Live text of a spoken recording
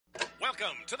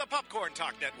Welcome to the Popcorn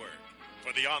Talk Network,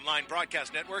 for the online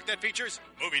broadcast network that features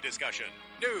movie discussion,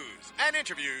 news, and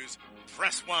interviews.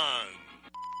 Press 1.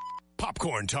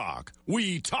 Popcorn Talk.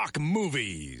 We talk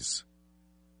movies.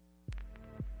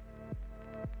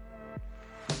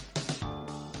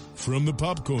 From the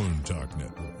Popcorn Talk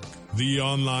Network, the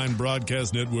online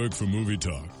broadcast network for movie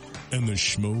talk, and the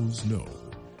schmoes know,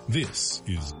 this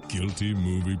is Guilty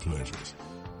Movie Pleasures.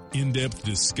 In-depth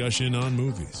discussion on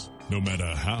movies, no matter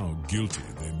how guilty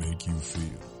they make you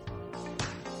feel.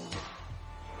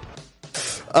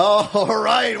 All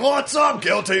right, what's up,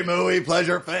 Guilty Movie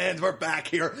Pleasure fans? We're back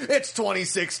here. It's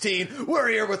 2016. We're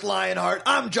here with Lionheart.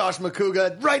 I'm Josh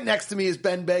McCouga. Right next to me is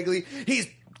Ben Begley. He's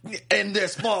in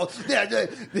this fall. Yeah,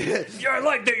 I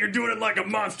like that you're doing it like a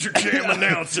Monster Jam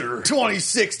announcer.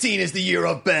 2016 is the year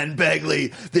of Ben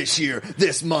Begley. This year,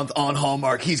 this month on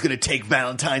Hallmark, he's going to take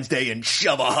Valentine's Day and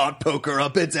shove a hot poker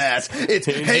up its ass. It's,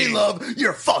 hey, love,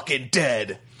 you're fucking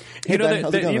dead. Hey,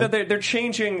 they're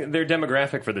changing their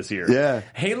demographic for this year. Yeah.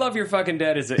 Hey, Love, You're Fucking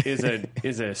Dead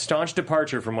is a staunch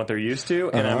departure from what they're used to,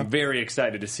 and I'm very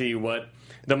excited to see what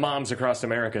the moms across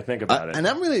America think about it. And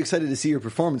I'm really excited to see your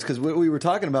performance, because what we were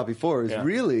talking about before is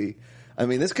really, I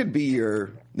mean, this could be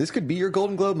your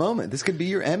Golden Globe moment. This could be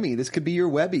your Emmy. This could be your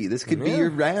Webby. This could be your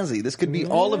Razzie. This could be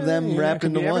all of them wrapped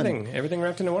into one. Everything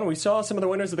wrapped into one. We saw some of the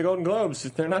winners of the Golden Globes.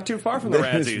 They're not too far from the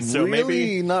Razzies. So really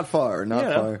maybe not far.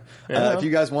 Far. If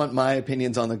you guys want my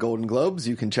opinions on the Golden Globes,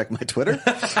 you can check my Twitter.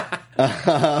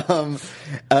 I'm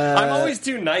always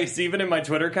too nice, even in my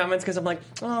Twitter comments, because I'm like,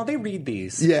 oh, they read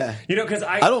these. Yeah. You know, because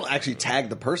I don't actually tag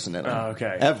the person in it. Oh,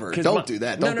 okay. Ever. Don't do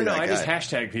that. Don't be that I guy. just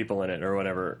hashtag people in it or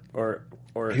whatever.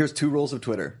 Or here's 2 rules of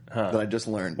Twitter that I just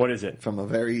learned. What is it? From a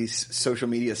very social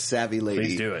media savvy lady.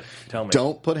 Please do it. Tell me.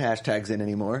 Don't put hashtags in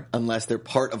anymore unless they're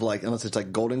part of unless it's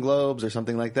like Golden Globes or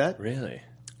something like that. Really?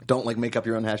 Don't make up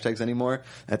your own hashtags anymore.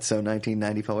 That's so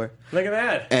 1994. Look at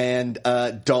that. And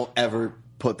don't ever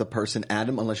put the person at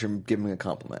him unless you're giving a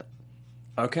compliment.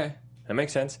 Okay. That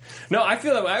makes sense. No, I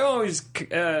feel that I'm always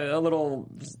a little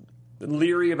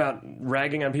leery about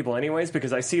ragging on people anyways,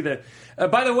 because I see that,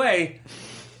 by the way,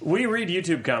 we read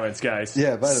YouTube comments, guys.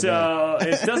 Yeah, by the so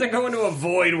it doesn't go into a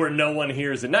void where no one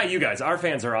hears it. Not you guys. Our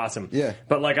fans are awesome. Yeah.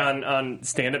 But like on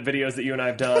stand-up videos that you and I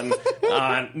have done,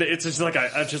 it's just like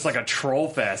a troll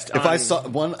fest. If I saw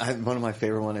one of my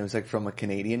favorite one, it was like from a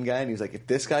Canadian guy, and he was like, "If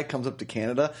this guy comes up to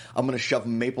Canada, I'm going to shove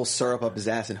maple syrup up his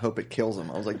ass and hope it kills him."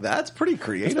 I was like, "That's pretty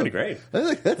creative. That's pretty great. I was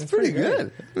like, that's pretty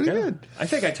good. Pretty good." I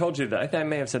think I told you that. I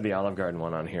may have said the Olive Garden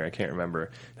one on here. I can't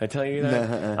remember. Did I tell you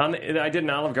that? I did an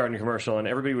Olive Garden commercial, and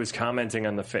everybody was commenting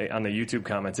on the YouTube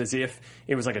comments as if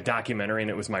it was like a documentary and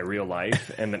it was my real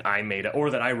life, and that I made it,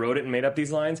 or that I wrote it and made up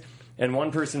these lines. And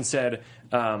one person said,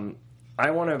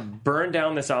 I want to burn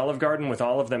down this Olive Garden with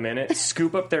all of them in it,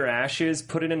 scoop up their ashes,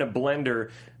 put it in a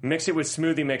blender, mix it with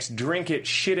smoothie mix, drink it,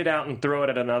 shit it out, and throw it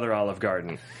at another Olive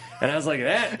Garden. And I was like,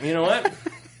 you know what?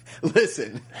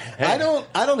 Listen, I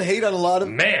don't hate on a lot of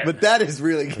but that is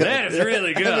really good. That is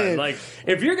really good. I mean, like,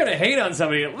 if you're going to hate on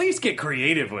somebody, at least get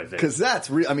creative with it. Because that's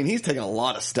I mean, he's taking a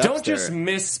lot of stuff. Don't just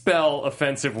misspell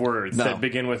offensive words that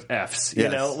begin with F's. You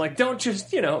know, like don't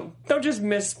just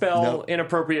misspell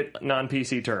inappropriate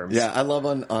non-PC terms. Yeah, I love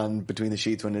on Between the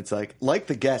Sheets when it's like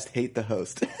the guest, hate the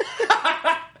host.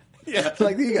 Yeah.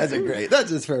 Like, you guys are great.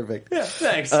 That's just perfect. Yeah,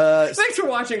 thanks. Thanks for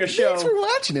watching a show. Thanks for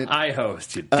watching it. I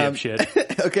host, you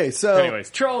dipshit. Okay, so anyways,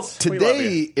 Trolls,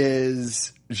 today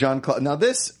is Jean-Claude. Now,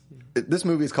 this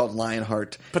movie is called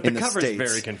Lionheart. But in the cover is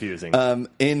very confusing.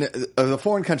 In the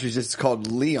foreign countries, it's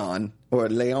called Leon, or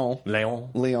Leon.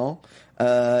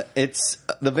 It's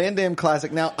the Van Damme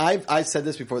classic. Now, I said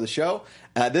this before the show.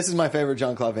 This is my favorite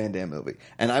Jean-Claude Van Damme movie.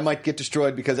 And I might get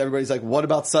destroyed because everybody's like, what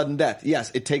about Sudden Death? Yes,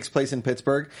 it takes place in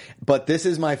Pittsburgh, but this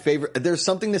is my favorite. There's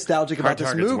something nostalgic about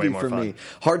this movie for me.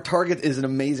 Hard Target is an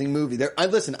amazing movie.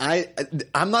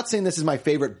 I'm not saying this is my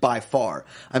favorite by far.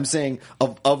 I'm saying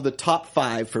of the top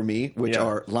 5 for me, which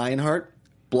are Lionheart,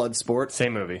 Bloodsport.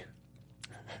 Same movie.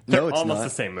 No, it's almost not. the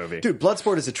same movie. Dude,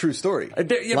 Bloodsport is a true story.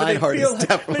 Yeah, Lionheart is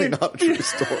definitely not a true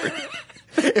story.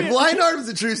 If Lionheart was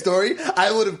a true story,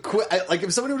 I would have quit.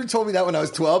 If somebody would have told me that when I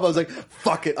was 12, I was like,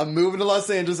 fuck it, I'm moving to Los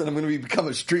Angeles and I'm going to become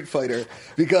a street fighter,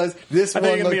 because this one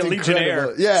looked incredible.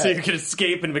 Legionnaire, yeah. So you could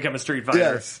escape and become a street fighter.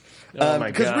 Yes. Oh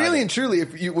my God. Because really and truly,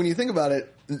 when you think about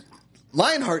it,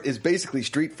 Lionheart is basically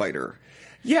Street Fighter.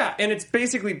 Yeah, and it's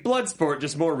basically Bloodsport,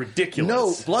 just more ridiculous. No,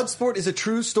 Bloodsport is a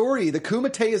true story. The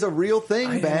Kumite is a real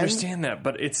thing, Ben. I understand that,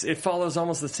 but it follows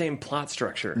almost the same plot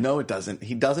structure. No, it doesn't.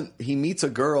 He meets a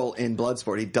girl in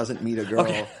Bloodsport. He doesn't meet a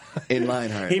girl in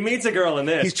Lionheart. He meets a girl in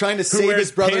this. He's trying to save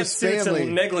his brother's pantsuits family.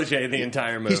 And negligee the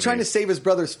entire movie. He's trying to save his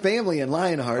brother's family in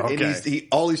Lionheart, Okay. and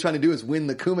all he's trying to do is win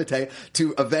the Kumite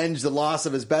to avenge the loss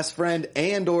of his best friend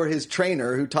and or his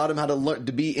trainer who taught him how to learn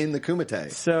to be in the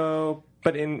Kumite. So,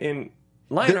 but in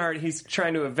Lionheart, he's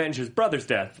trying to avenge his brother's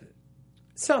death.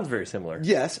 Sounds very similar.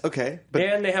 Yes, okay. But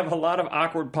And they have a lot of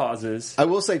awkward pauses. I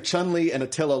will say Chun-Li and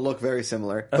Attila look very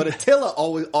similar. But Attila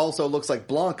also looks like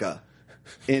Blanca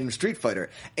in Street Fighter.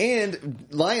 And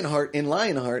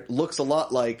Lionheart looks a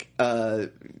lot like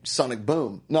Sonic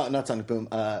Boom. No, not Sonic Boom.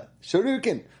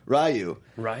 Shoryuken Ryu.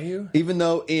 Ryu? Even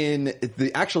though in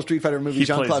the actual Street Fighter movie, He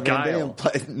Jean-Claude plays Van Damme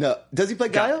Guile. no. Does he play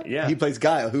Guile? Yeah. He plays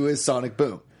Guile, who is Sonic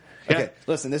Boom. Yeah. Okay,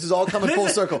 listen, this is all coming full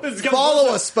circle. This is coming Follow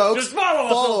full us, circle. folks. Just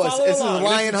follow us. This is along.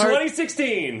 Lionheart. This is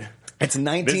 2016. It's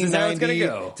 1990. This is how it's gonna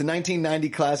go. It's a 1990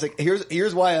 classic.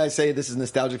 Here's why I say this is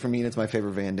nostalgic for me and it's my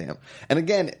favorite Van Damme. And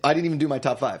again, I didn't even do my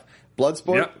top 5.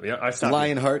 Bloodsport, I stopped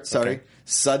Lionheart, you. Okay.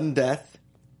 Sudden Death,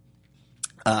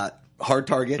 Hard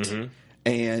Target,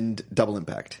 and Double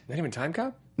Impact. Not even Time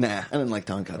Cop? Nah, I didn't like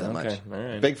Tonka that much. All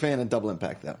right. Big fan of Double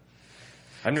Impact though.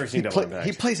 I've never seen Double Impact.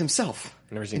 He plays himself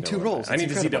Never seen in Double 2 roles. Impact. I need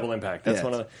It's to see incredible. Double Impact. That's Yeah,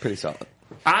 one of it's pretty solid.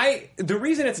 The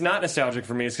reason it's not nostalgic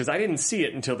for me is because I didn't see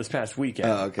it until this past weekend.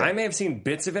 Oh, okay. I may have seen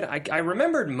bits of it. I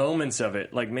remembered moments of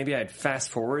it, like maybe I'd fast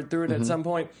forward through it at some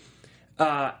point.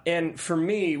 And for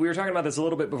me, we were talking about this a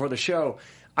little bit before the show.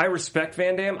 I respect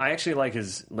Van Damme. I actually like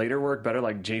his later work better,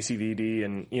 like JCVD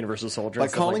and Universal Soldier. By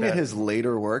and stuff calling like it that. his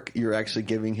later work, you're actually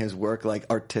giving his work like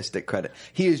artistic credit.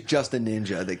 He is just a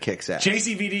ninja that kicks ass.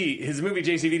 JCVD, his movie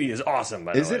JCVD is awesome.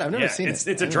 By the way, Is it? I've never seen it. It's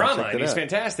a I'm gonna drama, check and that he's out.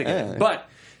 fantastic in Yeah. it. But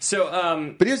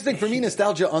But here's the thing, for me,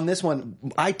 nostalgia on this one,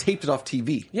 I taped it off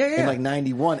TV in like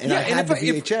 91, and I had the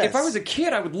VHS. If I was a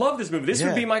kid, I would love this movie. This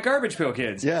would be my Garbage Pail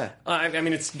Kids. Yeah. I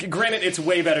mean, granted, it's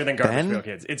way better than Garbage Ben? Pail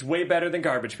Kids. It's way better than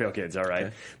Garbage Pail Kids, all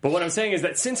right? But what I'm saying is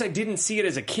that since I didn't see it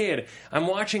as a kid, I'm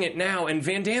watching it now, and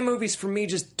Van Damme movies for me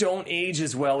just don't age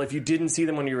as well if you didn't see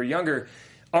them when you were younger.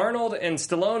 Arnold and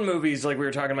Stallone movies, like we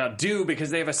were talking about, do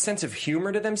because they have a sense of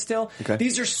humor to them still. Okay.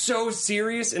 These are so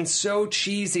serious and so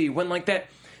cheesy when like that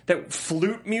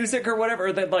flute music or whatever,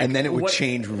 or that like, and then it would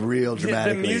change real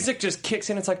dramatically. The music just kicks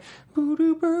in. It's like,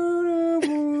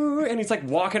 and he's like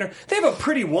walking. They have a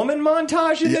Pretty Woman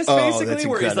montage in this, basically, that's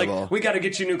where he's incredible. like, "We got to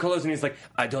get you new clothes," and he's like,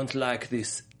 "I don't like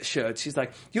this shirt." She's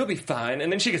like, "You'll be fine,"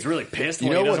 and then she gets really pissed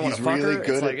when he doesn't want to fuck her.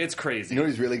 It's like, it's crazy. You know what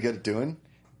he's really good at doing?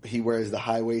 He wears the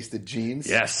high-waisted jeans.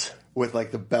 Yes. With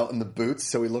like the belt and the boots,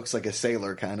 so he looks like a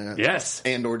sailor kind of. Yes.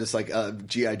 And or just like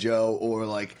G.I. Joe, or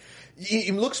like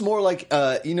he looks more like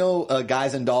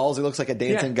Guys and Dolls. He looks like a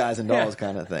dancing Guys and Dolls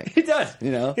kind of thing. He does.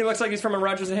 You know, he looks like he's from a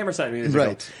Rodgers and Hammerstein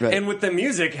musical. Right. And with the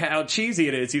music, how cheesy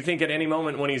it is. You think at any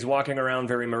moment when he's walking around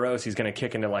very morose, he's going to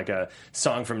kick into like a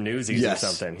song from Newsies or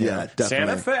something. You know? Definitely.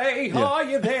 Santa Fe, are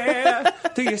you there?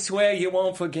 Do you swear you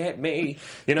won't forget me?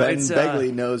 You know, Ben it's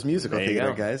Begley knows musical there you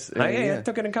theater, go. guys. I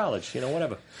took it in college. You know,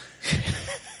 whatever.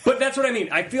 But that's what I mean.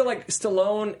 I feel like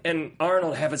Stallone and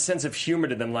Arnold have a sense of humor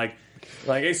to them, like,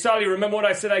 hey, Sully, remember what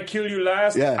I said I'd kill you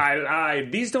last? Yeah. I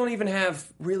lied. These don't even have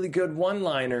really good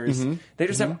one-liners. They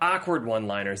just have awkward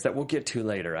one-liners that we'll get to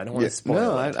later. I don't want to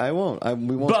spoil it. I won't.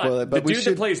 We won't spoil it. But the dude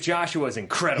that plays Joshua is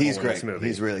incredible He's in great. this movie.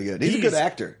 He's really good. He's a good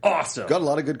actor. Awesome. Got a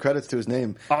lot of good credits to his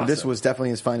name. Awesome. This was definitely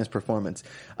his finest performance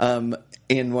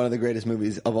in one of the greatest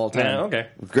movies of all time. Yeah, okay.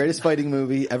 Greatest fighting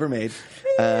movie ever made.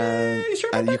 You sure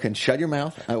about You that? can shut your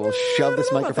mouth. I will shove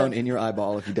this know about microphone that. in your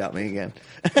eyeball if you doubt me again.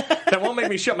 That won't make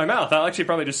me shut my mouth. I'll actually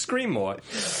probably just scream more.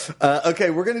 Okay,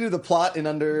 we're going to do the plot in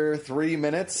under 3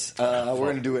 minutes. We're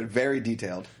going to do it very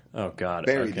detailed. Oh, God.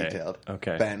 Very Okay. detailed.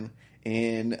 Okay. Ben,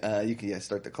 you can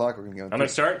start the clock. We're going to go. I'm going to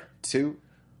start? 2,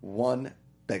 1,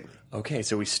 Begley. Okay,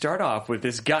 so we start off with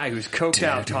this guy who's coked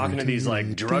out talking to these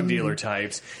like drug dealer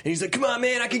types. And he's like, come on,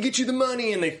 man, I can get you the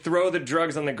money. And they throw the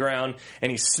drugs on the ground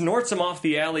and he snorts them off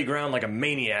the alley ground like a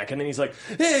maniac. And then he's like,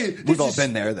 hey, We've all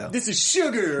been there, though. This is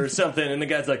sugar or something. And the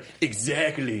guy's like,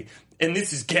 exactly. And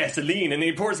this is gasoline. And then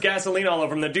he pours gasoline all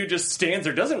over him. The dude just stands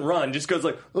there, doesn't run, just goes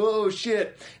like, oh,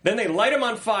 shit. Then they light him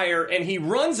on fire, and he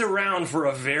runs around for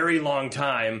a very long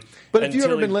time. But if you've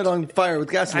until ever been lit on fire with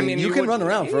gasoline, you can run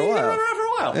around for a You can while. run around for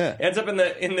a while. Yeah. Ends up in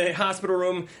the hospital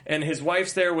room, and his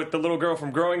wife's there with the little girl from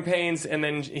Growing Pains, and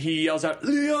then he yells out,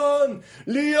 Leon!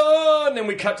 Leon! And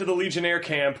we cut to the Legionnaire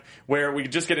camp, where we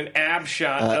just get an ab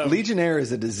shot of... Legionnaire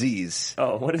is a disease.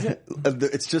 Oh, what is it?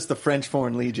 It's just the French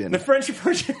Foreign Legion. The French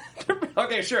version. Okay,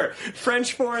 Okay, sure.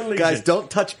 French Foreign Legion. Guys, don't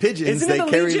touch pigeons. Isn't They it a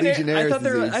carry Legionnaire?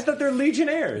 Legionnaires' I thought they're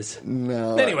Legionnaires.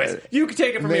 No. Anyways, you can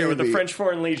take it from here with the maybe. French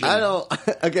Foreign Legion. I don't.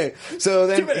 Okay, so 2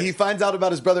 then minutes. he finds out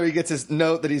about his brother. He gets his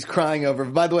note that he's crying over.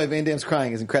 By the way, Van Damme's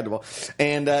crying is incredible.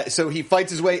 And so he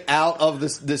fights his way out of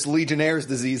this Legionnaire's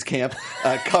disease camp,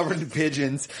 covered in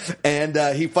pigeons. And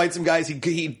he fights some guys.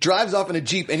 He drives off in a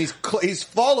Jeep, and he's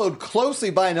followed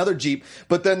closely by another Jeep.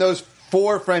 But then those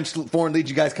 4 French Foreign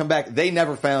Legion guys come back. They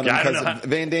never found him Yeah, I don't because know.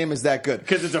 Van Damme is that good.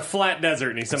 Because it's a flat desert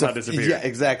and he somehow disappeared. Yeah,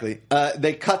 exactly.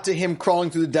 They cut to him crawling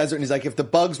through the desert, and he's like, if the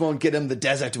bugs won't get him, the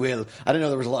desert will. I didn't know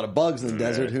there was a lot of bugs in the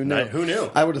desert. Who knew? Who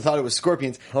knew? I would have thought it was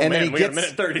scorpions. Oh, and man, then he we gets, got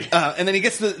a minute 30. And then he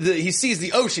gets he sees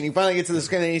the ocean. He finally gets to the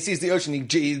screen, and he sees the ocean. He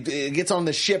gets on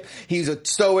the ship. He's a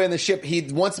stowaway in the ship. He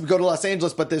wants to go to Los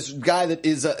Angeles, but this guy that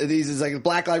is like a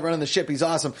black guy running the ship. He's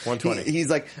awesome. 120. He's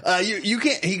like, you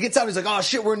can't. He gets out. He's like, oh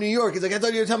shit, we're in New York. He's like, I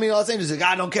thought you were telling me Los Angeles. He's like,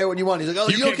 I don't care what you want. He's like, oh,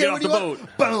 you don't can't care get what off you the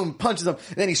want. Boom, punches him.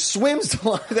 And then he swims.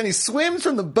 Then he swims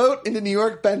from the boat into New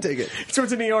York. Ben, take it. He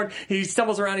swims to New York. He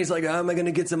stumbles around. He's like, how am I going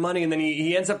to get some money? And then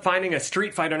he ends up finding a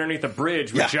street fight underneath a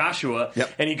bridge with Yeah. Joshua.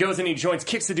 Yep. And he goes and he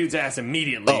kicks the dude's ass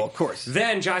immediately. Oh, of course.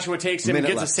 Then Joshua takes him and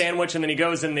Minute gets left. a sandwich, and then he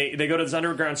goes and they go to this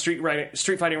underground street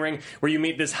fighting ring where you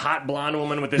meet this hot blonde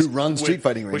woman with this Who runs street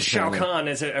fighting rings, with Shao apparently. Kahn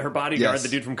as her bodyguard, Yes. the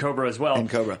dude from Cobra as well. And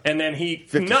Cobra. And then he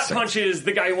 50 nut seconds. punches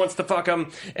the guy who wants to fuck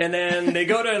him. And then they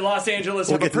go to Los Angeles,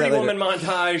 We'll have a get to that pretty later. woman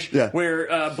montage Yeah.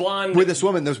 where blonde With this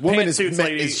woman. This woman pantsuits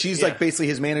lady. she's Yeah. like basically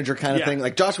his manager kind of Yeah. thing.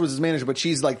 Like Joshua's his manager, but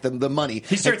she's like the money.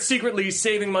 He starts secretly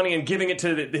saving money and giving it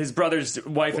to his brother's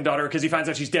wife and daughter because he finds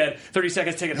out she's dead. 30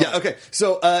 seconds, take it home. Yeah, okay.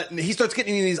 So he starts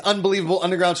getting in these unbelievable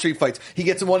underground street fights. He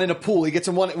gets in one in a pool. He gets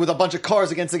in one with a bunch of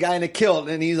cars against a guy in a kilt.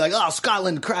 And he's like, oh,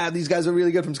 Scotland, crap. These guys are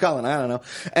really good from Scotland. I don't know.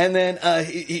 And then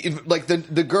like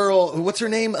the girl, what's her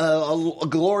name?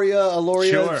 Aloria,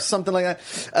 Sure. something like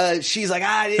that. She's like,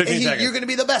 15 seconds. you're going to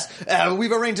be the best.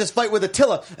 We've arranged this fight with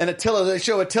Attila. And Attila, they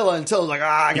show Attila, and Attila's like,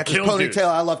 I got this kills ponytail. dudes.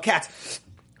 I love cats.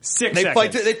 6 They seconds.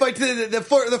 fight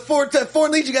the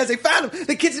Foreign Legion guys. They found him.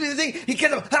 The kid's in the thing. He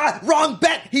gets him. Wrong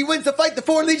bet. He wins the fight. The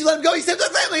Foreign Legion let him go. He saves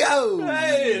the family. Oh,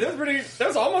 Hey, that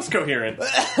was almost coherent.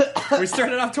 We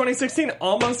started off 2016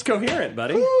 almost coherent,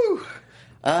 buddy. Whew.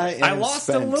 I lost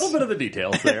a little bit of the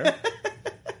details there.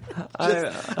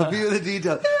 A few of the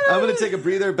details. I'm going to take a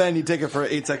breather. Ben, you take it for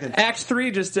 8 seconds. Act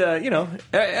 3, just, Act 3.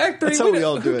 That's how we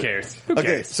all do Who it. cares? Who Okay,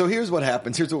 cares? so here's what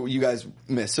happens. Here's what you guys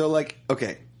missed. So, like,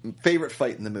 okay, favorite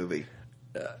fight in the movie.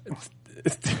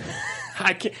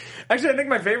 I can't. Actually, I think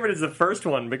my favorite is the first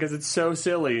one because it's so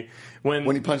silly when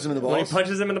When he punches him in the When he balls?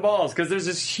 punches him in the balls, because there's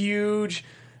this huge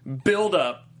build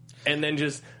up, and then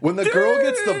just When the girl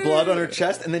gets the blood on her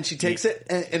chest and then she takes it,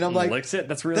 and I'm like, licks it.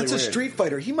 That's really that's weird. a street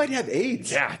fighter. He might have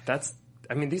AIDS. Yeah, that's.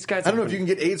 I mean, these guys. I don't know if you can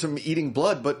get AIDS from eating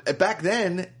blood, but back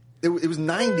then it was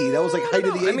 90. That was like height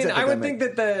of the AIDS I mean, I would epidemic. think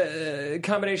that the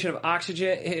combination of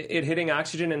oxygen, it hitting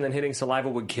oxygen and then hitting saliva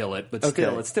would kill it, but Okay.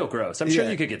 still, it's still gross. I'm sure Yeah.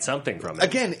 you could get something from it.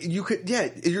 Again, you could,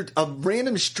 you're a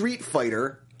random street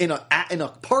fighter in a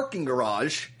parking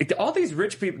garage. All these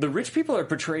rich people, the rich people are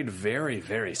portrayed very,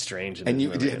 very strange. In And this you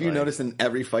movie. have you noticed in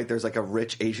every fight there's like a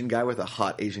rich Asian guy with a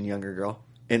hot Asian younger girl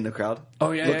in the crowd?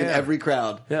 Oh, yeah, Look yeah, in yeah. every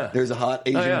crowd. Yeah. There's a hot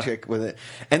Asian yeah. chick with it.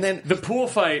 And then The pool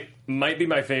fight might be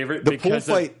my favorite. the pool because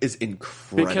fight is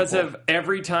incredible. Because of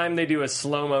every time they do a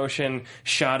slow motion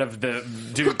shot of the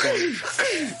dude going,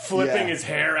 flipping Yeah. his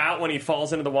hair out when he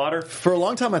falls into the water. For a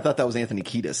long time I thought that was Anthony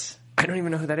Kiedis. I don't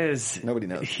even know who that is. Nobody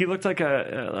knows. He looked like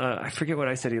I forget what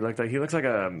I said he looked like. He looks like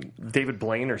a David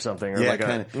Blaine or something. Or Yeah, like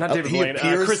kind not of. David Blaine,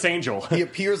 Chris Angel. He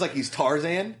appears like he's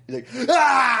Tarzan. He's like,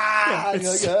 ah! And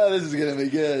you're like, oh, this is going to be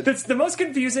good. That's the most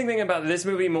confusing thing about this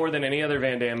movie more than any other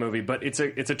Van Damme movie, but it's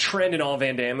a trend in all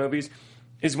Van Damme movies,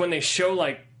 is when they show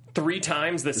like 3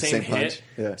 times the same same punch? hit.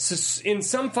 Yeah. So in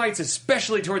some fights,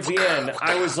 especially towards the end,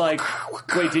 I was like,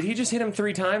 wait, did he just hit him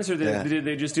 3 times or Yeah. did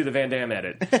they just do the Van Damme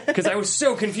edit? Because I was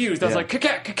so confused. I was Yeah. like,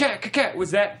 cacat.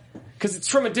 Was that... Because it's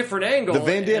from a different angle. The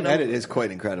Van Damme and I'm- edit is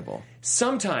quite incredible.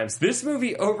 Sometimes this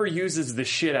movie overuses the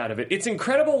shit out of it. It's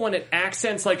incredible when it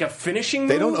accents like a finishing move.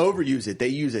 They don't overuse it. They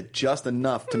use it just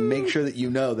enough to make sure that you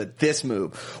know that this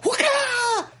move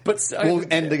But will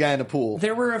end the guy in the pool.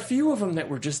 there were a few of them that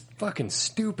were just fucking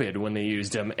stupid when they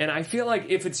used them, and I feel like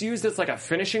if it's used as like a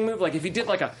finishing move, like if he did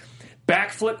like a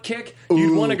backflip kick,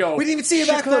 you'd want to go. We didn't even see a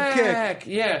backflip kick.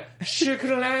 Yeah,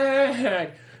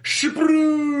 shiklack,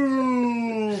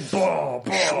 shiproo, bah,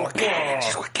 bah, bah.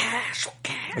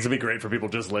 This would be great for people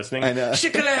just listening. I know.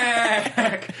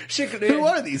 Shiklack, shiklack. Who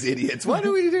are these idiots? Why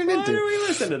do we turn Why into? do we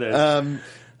listen to this?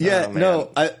 Yeah, Oh, man.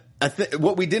 no. I think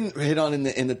what we didn't hit on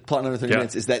in the plot under 30 Yeah.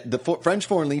 minutes is that the French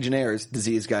Foreign Legionnaires,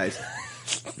 disease guys,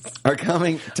 are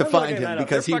coming to find looking him that up.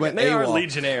 because he went They are AWOL.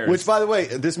 Legionnaires. Which, by the way,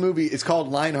 this movie is called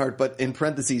Lionheart, but in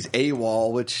parentheses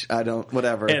AWOL, which I don't,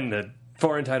 whatever. And the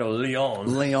foreign title,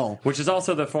 Leon. Which is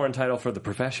also the foreign title for The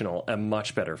Professional, a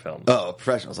much better film. Oh,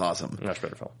 Professional's awesome. Much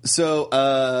better film.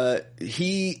 So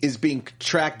he is being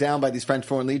tracked down by these French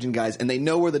Foreign Legion guys, and they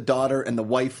know where the daughter and the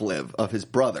wife live of his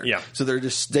brother. Yeah. So they're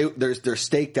just they're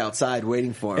staked outside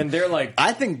waiting for him. And they're like,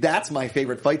 I think that's my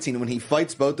favorite fight scene when he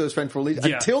fights both those French Foreign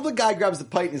Legion until the guy grabs the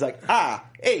pipe and he's like, I'm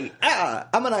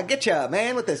gonna get you,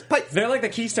 man, with this pipe. They're like the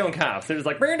Keystone Cops. They're just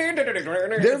like, they're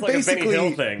it's like basically a Benny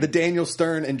Hill thing. the Daniel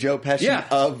Stern and Joe Pesci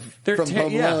from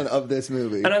Home Alone of this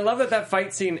movie. And I love that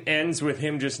fight scene ends with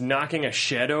him just knocking a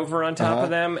shed over on top of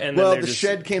them. And well, then the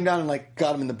shed came down and like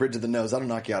got him in the bridge of the nose. That'll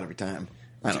knock you out every time.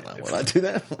 I don't know. Will I do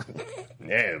that?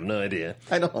 Yeah, I have no idea.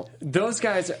 I don't. Those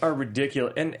guys are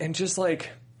ridiculous. And just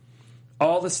like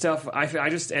all the stuff, I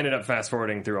just ended up fast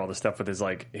forwarding through all the stuff with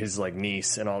his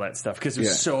niece and all that stuff because it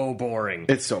was so boring.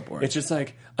 It's so boring. It's just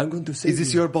like, I'm going to say, is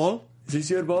this your ball? Is this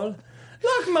your ball?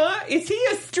 Look, Ma, is he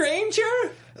a stranger?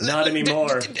 Not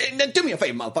anymore. Do me a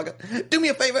favor, motherfucker. Do me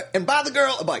a favor and buy the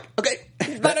girl a bike, okay?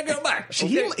 Buy the girl a bike.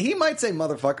 Okay. He might say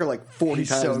motherfucker like 40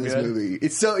 times so in this good. movie.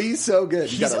 He's so good.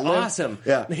 He's awesome.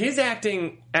 Yeah. His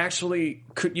acting actually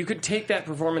you could take that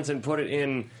performance and put it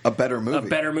in a better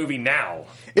movie now.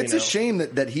 It's a shame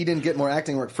that he didn't get more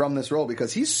acting work from this role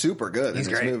because he's super good in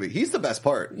this movie. He's the best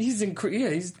part.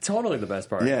 He's totally the best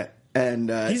part. Yeah. And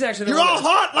he's actually you're all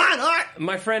hot, Lionheart.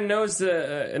 My friend knows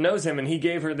him, and he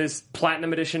gave her this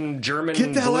platinum edition German.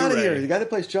 Get the hell Blu-ray. out of here! The guy that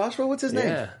plays Joshua, what's his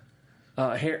name?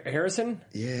 Yeah, Harrison.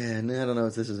 Yeah, no, I don't know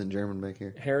if this is in German back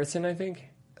here. Harrison, I think.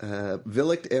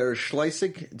 Willigt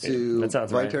Schleswig zu that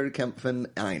sounds right. Weiterkämpfen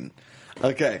ein.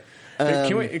 Okay.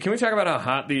 Can we talk about how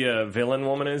hot the villain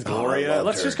woman is, Gloria?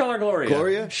 Let's just call her Gloria.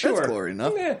 Gloria? Sure. That's Gloria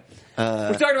enough. Yeah.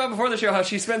 We talked about before the show how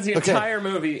she spends the entire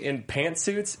movie in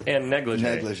pantsuits and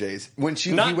negligees. When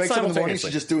he Not wakes up in the morning, simultaneously.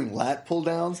 she's just doing lat pull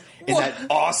downs in that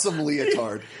awesome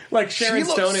leotard. Like Sharon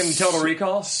She Stone looks in Total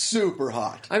Recall. Super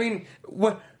hot. I mean,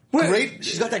 what? Great.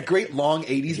 She's got that great long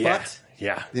 80s butt.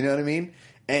 Yeah. You know what I mean?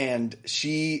 And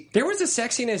there was a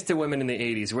sexiness to women in the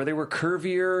 80s where they were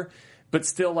curvier, but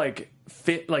still like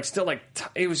fit, like still like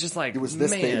it was just like it was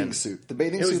this bathing suit. The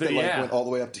bathing suit that went all the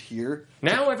way up to here.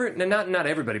 Now not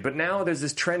everybody, but now there's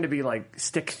this trend to be like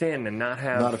stick thin and not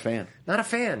have. Not a fan. Not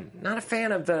a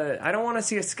fan of the. I don't want to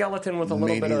see a skeleton with a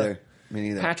little bit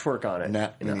of patchwork on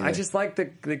it. I just like the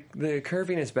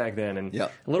curviness back then and a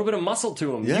little bit of muscle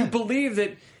to them. Yeah. You believe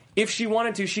that if she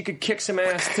wanted to, she could kick some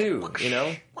ass too. You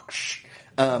know.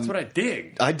 That's what I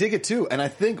dig. I dig it too, and I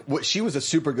think she was a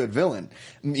super good villain.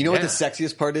 You know what the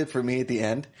sexiest part is for me at the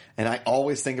end, and I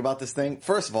always think about this thing.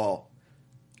 First of all,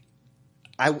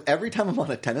 every time I'm on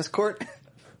a tennis court,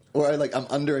 or I'm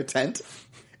under a tent,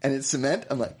 and it's cement,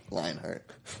 I'm like Lionheart.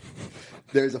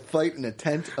 There's a fight in a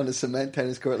tent on a cement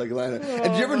tennis court like Lionheart. And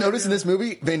did you ever notice in this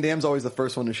movie, Van Damme's always the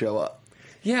first one to show up?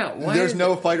 Yeah, there's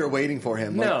no fighter waiting for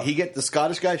him. No, the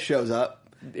Scottish guy shows up.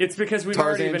 It's because we've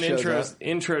already been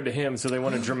intro to him, so they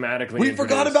want to dramatically. We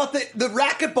forgot about the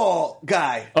racquetball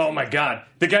guy. Oh my god,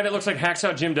 the guy that looks like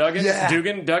Hacksaw Jim Duggan,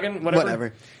 Duggan,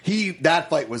 whatever. That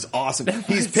fight was awesome.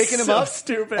 He's picking him up,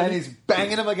 stupid, and he's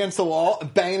banging him against the wall,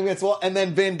 and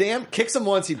then Van Damme kicks him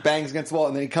once, he bangs against the wall,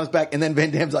 and then he comes back, and then Van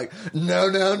Damme's like,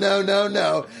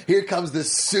 no, here comes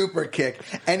this super kick,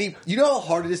 and you know how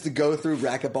hard it is to go through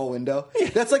racquetball window?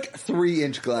 That's like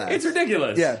 3-inch glass. It's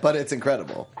ridiculous. Yeah, but it's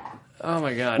incredible. Oh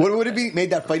my god! What would it be made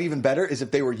that fight even better is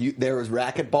if there was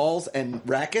racquet balls and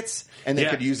rackets and they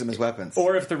could use them as weapons,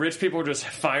 or if the rich people were just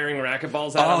firing racquet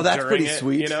balls at them that's during pretty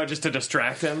sweet. Just to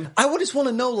distract them. I would just want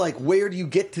to know where do you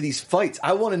get to these fights?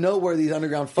 I want to know where these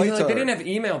underground fights are. They didn't have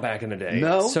email back in the day,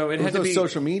 no, so it had to be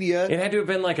social media. It had to have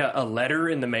been like a letter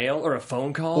in the mail or a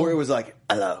phone call, or it was like,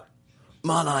 "Hello,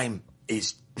 my name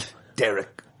is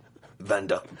Derek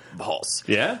Vander Vos.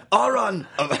 Yeah, I run."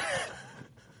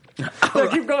 No,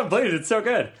 keep going, please. It's so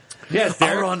good. Yes,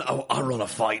 Derek. I run a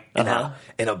fight in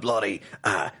a bloody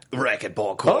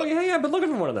racquetball court. Oh yeah, I've been looking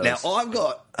for one of those. Now I've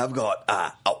got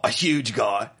a huge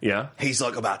guy. Yeah, he's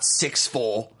like about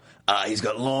 6'4". He's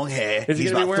got long hair. Is he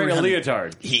going to be wearing a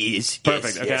leotard? He is.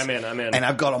 Perfect. Yes, okay, yes. I'm in. And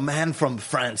I've got a man from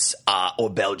France or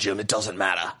Belgium. It doesn't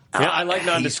matter. Yeah, I like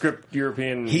nondescript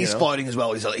European. He's fighting as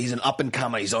well. He's an up and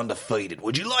comer. He's undefeated.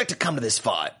 Would you like to come to this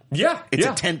fight? Yeah, it's a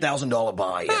 $10,000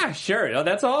 buy. Sure.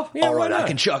 That's all. Yeah, all right, I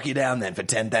can chuck you down then for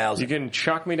 $10,000. You can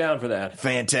chuck me down for that.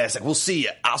 Fantastic. We'll see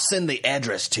you. I'll send the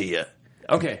address to you.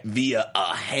 Okay. Via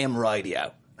ham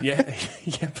radio. Yeah,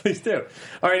 please do.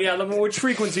 All right, which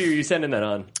frequency are you sending that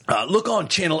on? Look on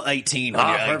channel 18 on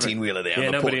your 18-wheeler there on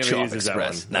the nobody Port ever Chalk uses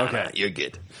Express. that one. No, you're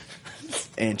good.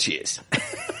 And cheers.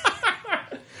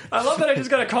 I love that I just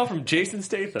got a call from Jason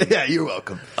Statham. Yeah, you're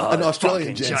welcome. An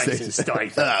Australian Jason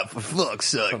Statham. For fuck's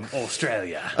sake. From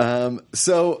Australia.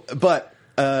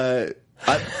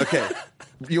 Okay.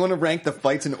 You want to rank the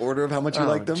fights in order of how much you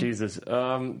like them? Jesus.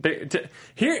 You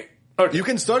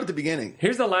can start at the beginning.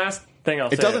 Here's the last thing I'll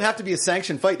say. It doesn't have to be a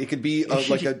sanctioned fight. It could be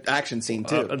like an action scene,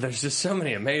 too. There's just so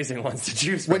many amazing ones to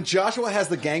choose from. When Joshua has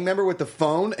the gang member with the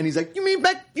phone, and he's like, you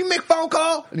make phone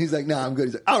call? And he's like, nah, I'm good.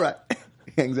 He's like, all right.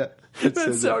 He hangs up.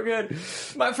 That's so good.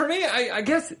 But for me, I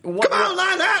guess... Come on,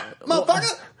 line out,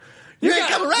 motherfucker. You ain't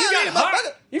coming around here,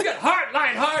 motherfucker. You got heart,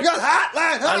 Lionheart. You got heart,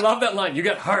 Lionheart. I love that line. You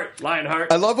got heart,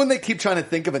 Lionheart. I love when they keep trying to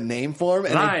think of a name for him,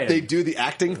 and they do the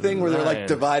acting thing where they're like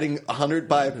dividing 100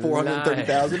 by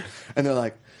 430,000, and they're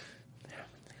like...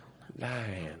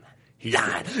 Lion. He's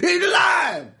a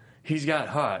lion. He's got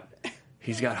heart.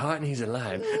 He's got heart and he's a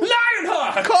lion.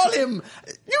 Lionheart!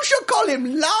 You should call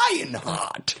him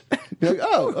Lionheart. You're like,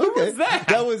 oh, okay. Who was that?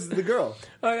 That was the girl.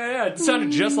 Oh, yeah. It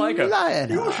sounded just like her. Lionheart.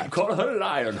 You should call her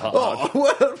Lionheart. Oh,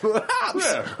 well,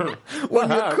 perhaps.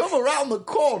 When you come around the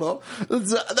corner,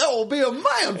 there will be a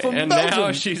man from and Belgium.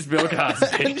 Now she's Bill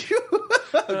Cosby.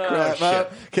 Crap,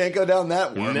 shit. Can't go down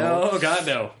that wormhole. No, God,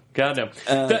 no. God, no.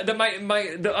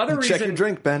 The other reason... Check your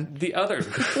drink, Ben. The other...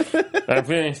 I'm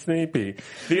feeling sleepy.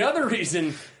 The other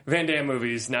reason Van Damme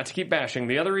movies, not to keep bashing,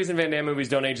 the other reason Van Damme movies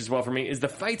don't age as well for me is the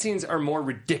fight scenes are more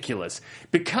ridiculous.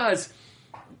 Because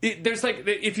there's like...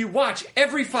 If you watch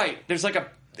every fight, there's like a...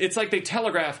 It's like they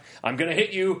telegraph, I'm going to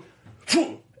hit you,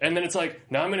 and then it's like,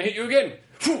 now I'm going to hit you again.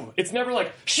 It's never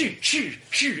like, shoot.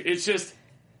 It's just...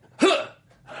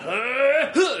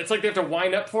 It's like they have to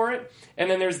wind up for it. And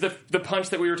then there's the punch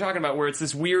that we were talking about where it's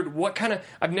this weird,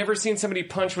 I've never seen somebody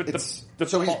punch with the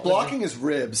So he's blocking his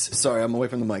ribs. Sorry, I'm away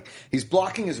from the mic. He's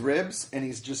blocking his ribs, and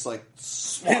he's just like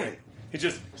swatting. He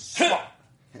just swap.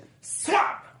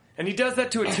 And he does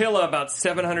that to Attila about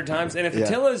 700 times. And if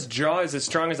Attila's jaw is as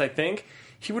strong as I think,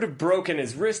 he would have broken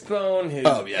his wrist bone,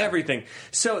 everything.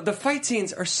 So the fight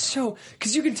scenes are so...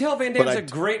 Because you can tell Van Damme's a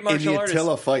great martial artist. In the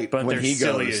Attila fight, but when they're he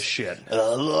silly goes... as shit.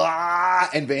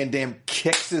 And Van Damme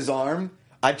kicks his arm.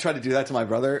 I tried to do that to my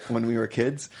brother when we were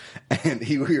kids. And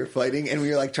we were fighting, and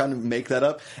we were like trying to make that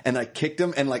up. And I kicked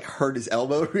him and like hurt his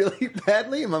elbow really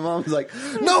badly. And my mom was like,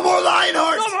 no more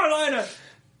Lionheart! No more Lionheart!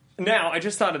 Now, I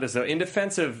just thought of this, though. In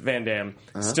defense of Van Damme,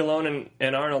 Stallone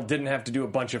and Arnold didn't have to do a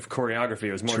bunch of choreography.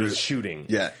 It was more just shooting.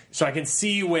 Yeah. So I can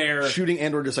see where... Shooting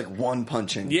and or just like one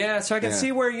punching. Yeah, so I can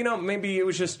see where, maybe it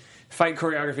was just fight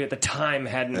choreography at the time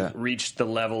hadn't reached the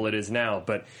level it is now.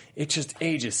 But it just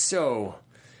ages so...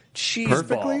 cheeseball.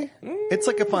 Perfectly? It's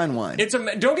like a fine wine.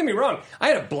 Don't get me wrong. I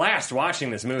had a blast watching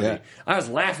this movie. Yeah. I was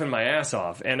laughing my ass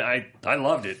off, and I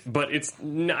loved it. But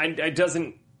it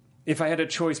doesn't... If I had a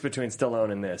choice between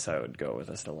Stallone and this, I would go with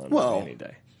a Stallone movie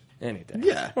any day.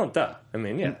 Yeah. Well, duh. I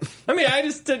mean, yeah. I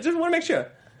just want to make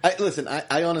sure.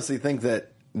 I honestly think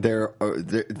that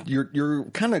you're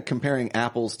kind of comparing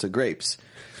apples to grapes.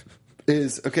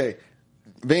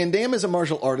 Van Damme is a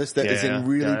martial artist that is in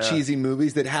really cheesy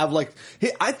movies that have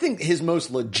I think his most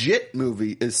legit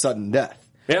movie is Sudden Death.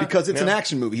 Yeah, because it's an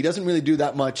action movie. He doesn't really do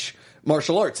that much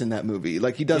martial arts in that movie.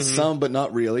 Like he does some, but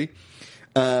not really.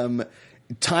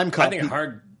 Time Cop. I think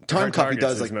Hard Targets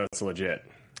does is most legit.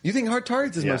 You think Hard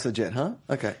Targets is most legit, huh?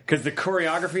 Okay. Because the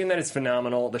choreography in that is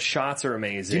phenomenal. The shots are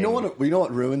amazing. Do you know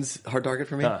what ruins Hard Target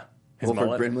for me?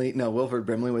 Wilford Brimley? No, Wilford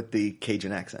Brimley with the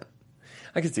Cajun accent.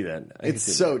 I can see that. It's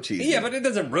so cheesy. Yeah, but it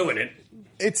doesn't ruin it.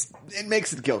 It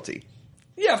makes it guilty.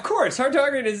 Yeah, of course. Hard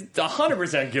Target is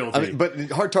 100% guilty.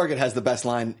 But Hard Target has the best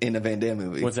line in a Van Damme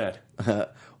movie. What's that?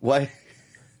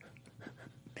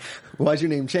 Why's your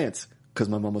name Chance? Because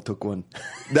my mama took one.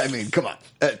 Come on.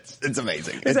 It's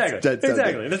amazing. Exactly. That's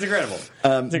incredible.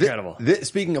 It's incredible.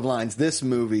 Speaking of lines, this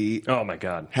movie... Oh, my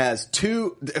God. Has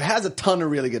a ton of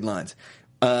really good lines.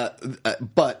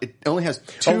 But it only has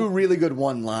two really good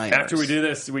one-liners. After we do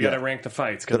this, we got to rank the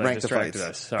fights because I distracted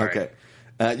us. Sorry. Okay.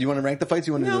 You want to rank the fights?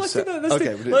 You want to do this?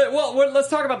 Let's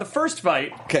talk about the first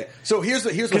fight. Okay, so here's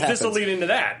what happens. Because this will lead into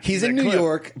that. He's in New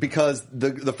York because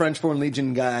the French Foreign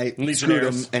Legion guy screwed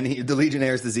him, and the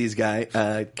Legionnaire's disease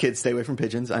guy. Kids, stay away from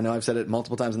pigeons. I know I've said it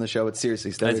multiple times on the show. It's seriously,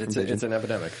 stay away from pigeons. It's an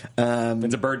epidemic.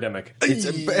 It's a birdemic.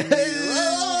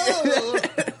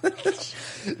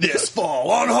 This fall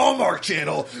on Hallmark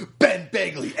Channel, Ben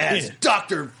Begley as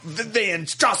Dr. Van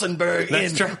Strassenberg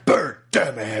in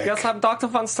Birdemic. Yes, I'm Dr.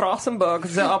 Van Strassenberg.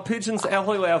 There are pigeons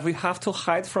everywhere. We have to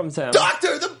hide from them.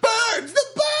 Doctor, the birds!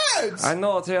 I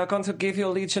know, they are going to give you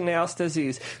Legionnaire's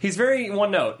disease. He's very one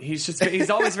note.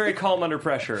 He's always very calm under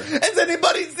pressure. Has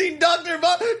anybody seen Dr.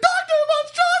 Von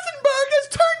Strassenberg has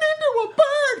turned into a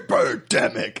bird?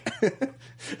 Birdemic.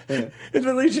 It's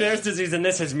the Legionnaire's disease, and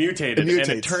this has mutated, and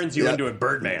it turns you into a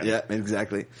Birdman. Yeah,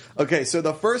 exactly. Okay, so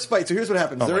the first fight. So here's what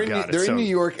happens. They're in New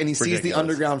York, and he sees the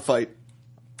underground fight.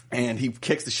 And he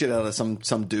kicks the shit out of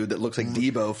some dude that looks like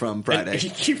Debo from Friday. And he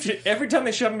keeps every time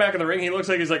they shove him back in the ring, he looks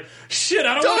like he's like, shit,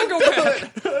 I don't want to go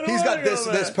back. He's got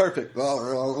this perfect.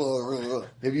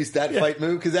 Have you used that fight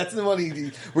move? Because that's the one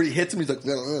where he hits him. He's like,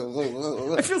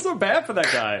 I feel so bad for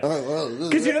that guy.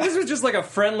 Because this was just like a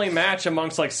friendly match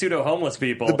amongst like pseudo homeless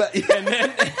people, and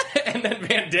then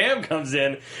Van Damme comes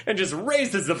in and just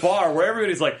raises the bar where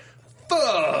everybody's like,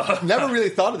 fuck. Never really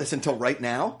thought of this until right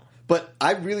now. But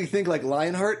I really think like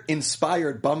Lionheart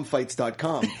inspired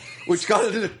bumfights.com, which got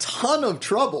it in a ton of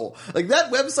trouble. Like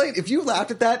that website, if you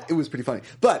laughed at that, it was pretty funny.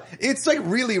 But it's like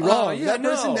really wrong. Oh, yeah,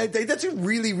 that's a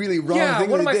really, really wrong thing. Yeah,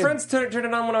 one of my friends turned it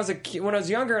on when I was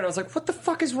younger, and I was like, what the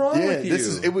fuck is wrong with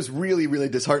you? It was really, really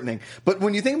disheartening. But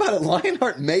when you think about it,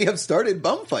 Lionheart may have started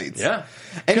bum fights. Yeah.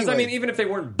 Because, I mean, even if they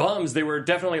weren't bums, they were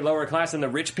definitely lower class, and the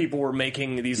rich people were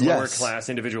making these lower class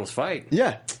individuals fight.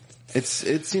 Yeah. It's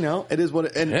it is what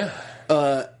it, and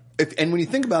and when you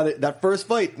think about it, that first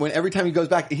fight, when every time he goes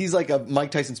back, he's like a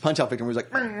Mike Tyson's Punch Out figure where he's like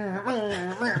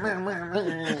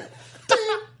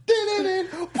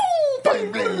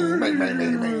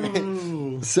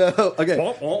so okay.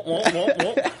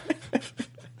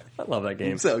 I love that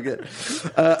game. So good.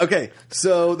 Okay,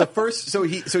 so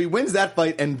he wins that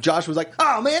fight, and Josh was like,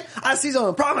 "Oh man, I see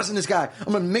some promise in this guy.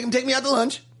 I'm gonna make him take me out to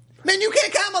lunch. Man, you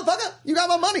can't count, motherfucker. You got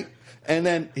my money." And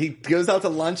then he goes out to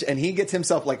lunch, and he gets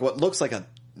himself like what looks like a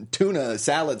tuna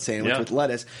salad sandwich with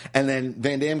lettuce, and then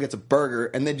Van Damme gets a burger.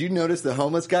 And then did you notice the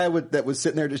homeless guy that was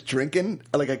sitting there just drinking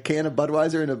like a can of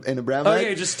Budweiser in a brown bag? Oh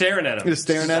yeah, just staring at him. Just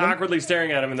staring at him? Awkwardly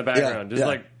staring at him in the background.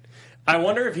 Like, I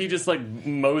wonder if he just like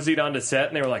moseyed onto set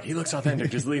and they were like, he looks authentic,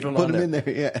 just leave him Put on him there. in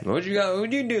there, yeah. What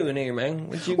you doing here, man?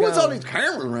 What's all these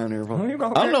cameras around here for? I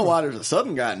don't know why there's a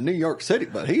Southern guy in New York City,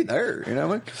 but he's there, you know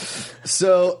what I mean?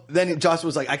 So then Josh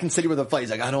was like, I can sit here with a fight.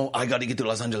 He's like, I got to get to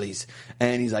Los Angeles.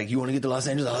 And he's like, you want to get to Los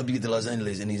Angeles? I'll help you get to Los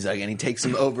Angeles. And he's like, and he takes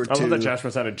him over to... I love that Josh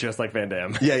sounded just like Van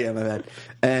Damme. Yeah, my bad.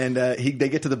 And they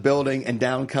get to the building, and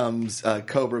down comes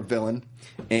Cobra Villain.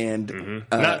 And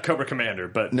not Cobra Commander,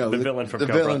 but the villain from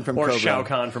Cobra. Villain from or Cobra. Shao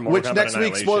Kahn from Mortal Which Kombat next week,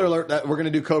 Annihilation. spoiler alert, we're going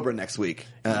to do Cobra next week.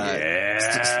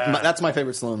 That's my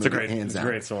favorite Stallone movie, hands down.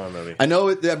 It's a great Stallone movie. I know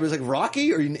it was like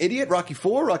Rocky, are you an idiot? Rocky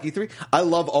 4, Rocky 3. I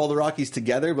love all the Rockies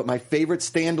together, but my favorite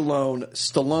standalone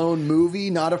Stallone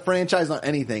movie, not a franchise, not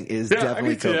anything, is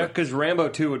definitely Cobra. Because Rambo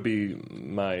 2 would be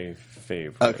my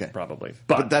favorite, probably.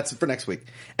 But that's for next week.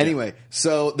 Anyway,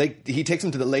 so he takes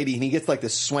him to the lady, and he gets like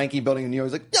this swanky building in New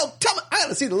York. He's like, yo, tell me, I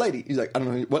gotta see the lady. He's like, I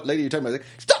don't know what lady you're talking about. He's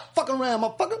like, stop fucking around,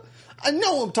 motherfucker. I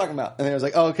know what I'm talking about. And then I was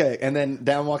like, oh, okay. And then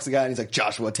down walks the guy, and he's like,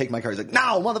 Joshua, take my car. He's like,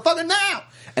 no, motherfucker, now.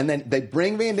 And then they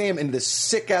bring Van Damme into this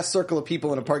sick-ass circle of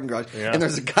people in a parking garage. Yeah. And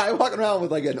there's a guy walking around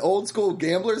with like an old-school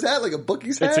gambler's hat, like a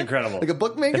bookie's hat. It's incredible. Like a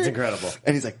bookmaker. It's incredible.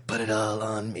 And he's like, put it all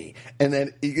on me. And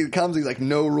then he comes, he's like,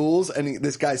 no rules. And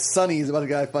this guy, Sonny, he's about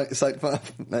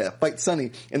to fight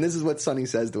Sonny. And this is what Sonny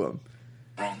says to him.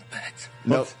 Wrong bet.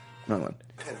 Nope. Wrong one.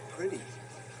 Kind of pretty.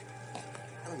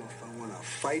 I don't know if I want to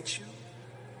fight you.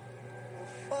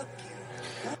 Fuck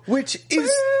you. Which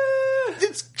is,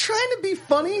 it's trying to be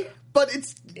funny, but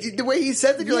it's the way he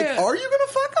says it. You're like, are you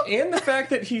gonna fuck him? And the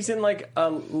fact that he's in like a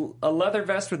leather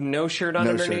vest with no shirt on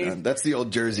underneath. Shirt on. That's the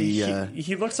old Jersey.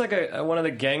 He looks like one of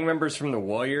the gang members from the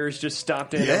Warriors just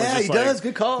stopped in. Yeah, and he does.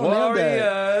 Good call.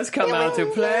 Warriors, come out to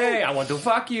play. I want to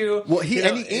fuck you. Well, he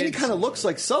kind of looks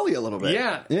like Sully a little bit.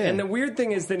 Yeah. And the weird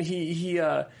thing is that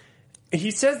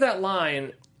he says that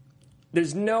line.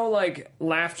 There's no like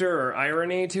laughter or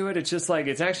irony to it. It's just like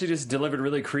it's actually just delivered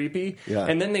really creepy. Yeah.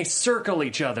 And then they circle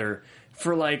each other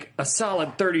for like a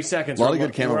solid 30 seconds. A lot of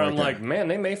good camera where work I'm there. like, man,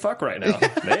 they may fuck right now.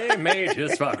 They may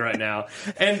just fuck right now.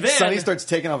 And then Sonny starts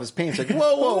taking off his pants. Like,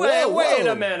 whoa, wait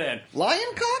a minute,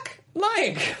 lion cock.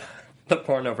 The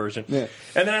porno version. Yeah.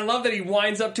 And then I love that he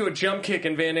winds up to a jump kick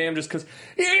and Van Damme just goes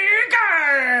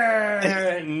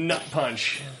nut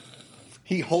punch.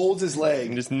 He holds his leg,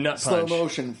 and just nut slow punch.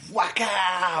 Motion.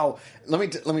 Wackow! Let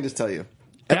me just tell you.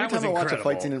 Every time I watch a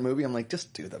fight scene in a movie, I'm like,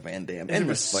 just do the Van Damme. It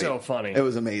was so funny. It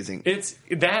was amazing.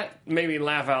 That made me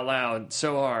laugh out loud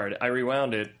so hard. I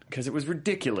rewound it because it was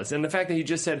ridiculous, and the fact that he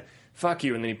just said "fuck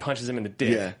you" and then he punches him in the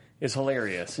dick is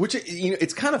hilarious. Which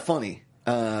it's kind of funny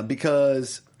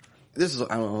because this is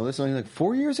this is only like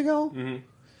 4 years ago,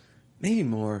 maybe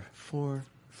more, four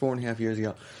and a half years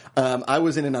ago. I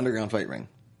was in an underground fight ring.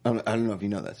 I don't know if you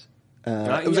know this.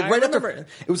 It was like right after.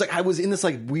 It was like I was in this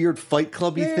like weird Fight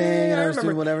Clubby thing, and I was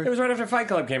doing whatever. It was right after Fight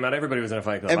Club came out. Everybody was in a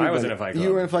Fight Club. I was in a Fight Club.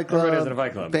 You were in a Fight Club. Everybody was in a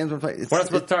Fight Club. Fans were in Fight. We're not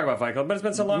supposed to talk about Fight Club, but it's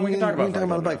been so long we can talk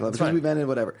about Fight Club. It's fine. We've ended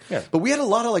whatever. Yeah. But we had a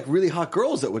lot of like really hot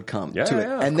girls that would come to it,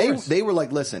 and they were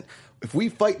like, "Listen, if we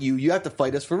fight you, you have to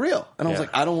fight us for real." And I was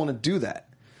like, "I don't want to do that."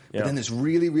 But then this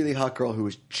really really hot girl who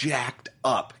was jacked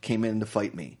up came in to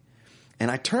fight me, and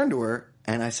I turned to her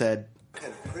and I said,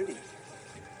 "Kind of pretty.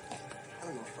 I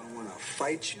don't know if I want to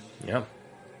fight you." Yeah.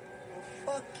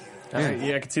 Fuck you.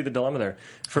 Yeah, I could see the dilemma there.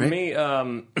 For me,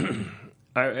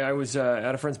 I was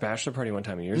at a friend's bachelor party one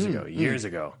time years ago.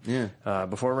 Yeah.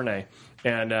 Before Renee.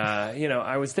 And,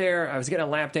 I was there. I was getting a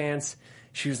lap dance.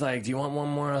 She was like, "Do you want one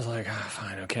more?" I was like,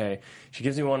 fine, okay. She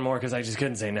gives me one more because I just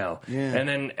couldn't say no. Yeah. And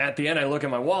then at the end, I look at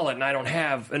my wallet and I don't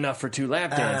have enough for 2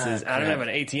 lap dances. I don't have an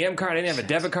ATM card. I didn't have a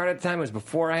debit card at the time. It was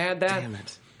before I had that. Damn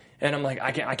it. And I'm like,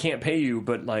 I can't pay you,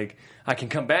 but like I can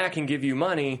come back and give you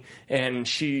money. And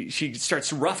she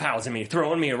starts roughhousing me,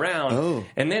 throwing me around. Oh.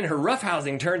 And then her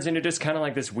roughhousing turns into just kind of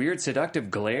like this weird seductive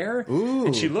glare. Ooh.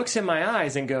 And she looks in my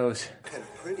eyes and goes, Kind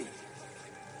of pretty.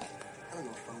 I don't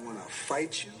know if I want to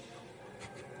fight you.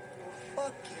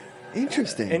 Fuck you.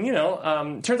 Interesting.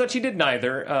 and turns out she did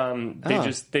neither.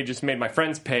 They just made my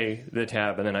friends pay the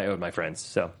tab, and then I owed my friends.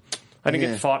 So I didn't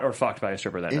get fought or fucked by a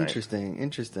stripper that night.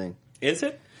 Interesting. Is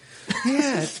it?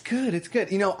 Yeah, it's good. It's good.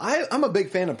 I'm a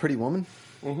big fan of Pretty Woman.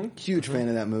 Huge fan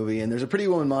of that movie. And there's a Pretty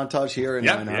Woman montage here in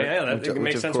Reinhardt. That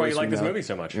makes sense why you like this movie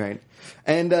so much. Right.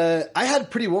 And I had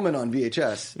Pretty Woman on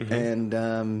VHS.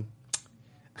 And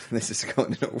this is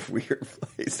going in a weird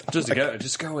place. Just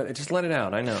go with it. Just let it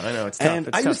out. I know. It's tough. And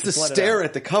I used to stare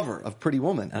at the cover of Pretty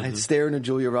Woman. And I'd stare into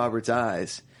Julia Roberts'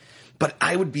 eyes. But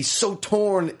I would be so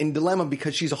torn in dilemma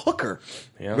because she's a hooker.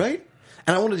 Yeah. Right?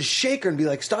 And I wanted to shake her and be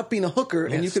like, "Stop being a hooker,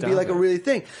 and you could be like a really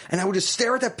thing." And I would just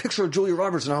stare at that picture of Julia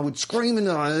Roberts, and I would scream in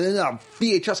the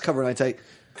VHS cover, and I'd say,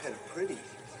 "Kind of pretty.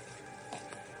 I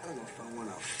don't know if I want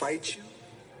to fight you.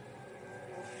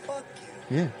 Fuck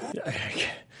you." "Yeah,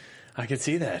 I can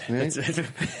see that. Right? That's pretty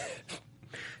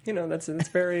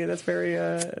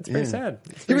sad.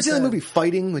 You ever seen the movie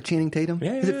Fighting with Channing Tatum?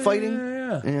 Yeah, Is it Fighting?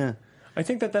 Yeah. I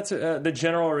think that's the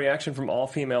general reaction from all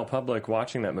female public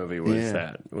watching that movie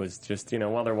was just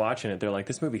while they're watching it, they're like,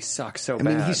 this movie sucks so bad. I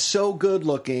mean, he's so good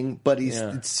looking, but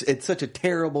it's such a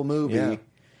terrible movie. Yeah.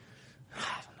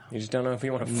 You just don't know if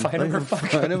you want to fight him or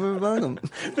fuck him.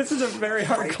 This is a very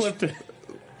hard clip to.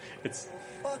 It's.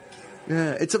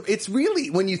 Yeah, it's really,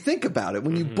 when you think about it,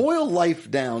 when you boil life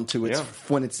down to its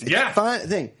fine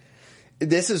thing,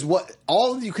 this is what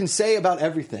all you can say about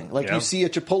everything. Like you see a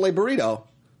Chipotle burrito.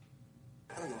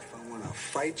 I don't know if I want to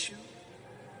fight you.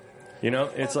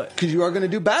 It's like, because you are going to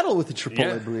do battle with the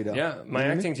Chipotle burrito. Yeah, my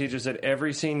acting teacher said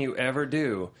every scene you ever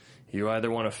do, you either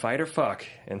want to fight or fuck.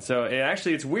 And so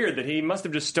it's weird that he must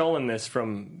have just stolen this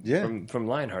from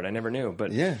Lionheart. I never knew,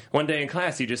 but one day in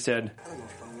class he just said, I don't know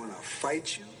if I want to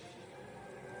fight you.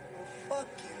 Fuck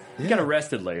you. He got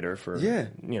arrested later for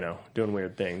doing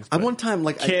weird things. I one time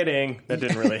kidding, that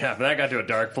didn't really happen. That got to a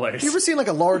dark place. You ever seen like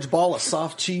a large ball of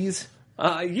soft cheese?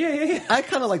 Yeah. I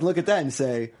kind of like look at that and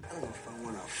say, I don't know if I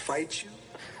want to fight you.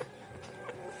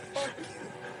 Fuck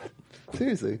you.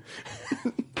 Seriously.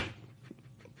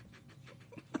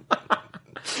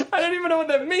 I don't even know what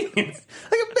that means. Like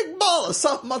a big ball of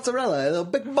soft mozzarella, a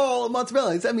big ball of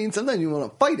mozzarella. That means sometimes you want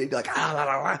to fight it. You're like,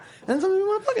 and sometimes you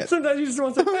want to fuck it. Sometimes you just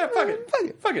want to say,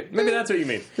 fuck it. Maybe that's what you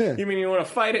mean. Yeah. You mean you want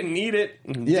to fight it and eat it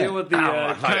and deal with the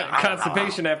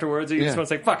constipation afterwards, or you just want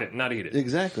to say, fuck it, not eat it.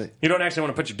 Exactly. You don't actually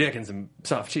want to put your dick in some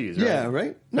soft cheese, right? Yeah,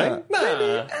 right? Right?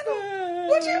 Nah.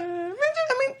 Would you?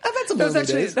 I mean, I've had some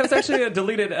that was actually a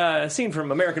deleted scene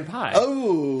from American Pie.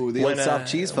 Oh, the old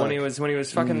soft cheese fuck. When he was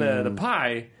fucking the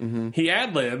pie, he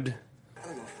ad-libbed. I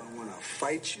don't know if I want to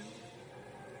fight you.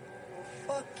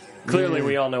 Fuck you. Clearly,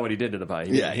 we all know what he did to the pie.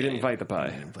 He didn't fight the pie.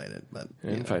 He didn't fight it, but He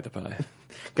didn't fight the pie.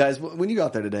 Guys, when you go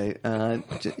out there today,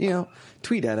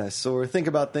 tweet at us or think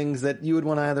about things that you would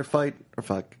want to either fight or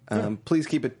fuck. Please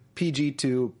keep it PG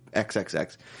to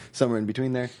XXX, somewhere in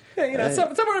between there. Yeah,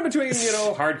 somewhere in between,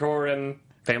 hardcore and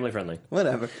family friendly.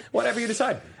 Whatever you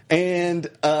decide. And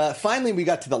finally, we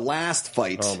got to the last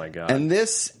fight. Oh my god! And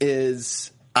this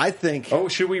is, I think. Oh,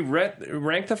 should we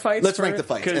rank the fights? Let's rank the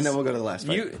fights, and then we'll go to the last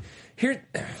fight.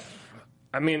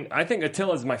 I think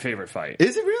Attila's my favorite fight.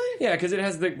 Is it really? Yeah, because it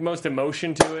has the most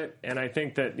emotion to it, and I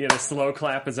think that the slow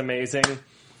clap is amazing.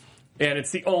 And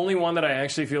it's the only one that I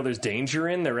actually feel there's danger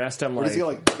in. The rest, I'm like... Does he go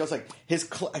it goes like... His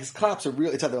claps are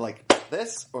real... It's either like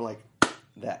this or like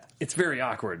that. It's very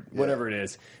awkward, whatever it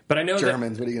is. But I know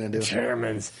Germans, what are you going to do?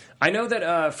 Germans. I know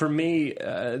that for me,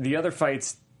 the other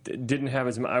fights didn't have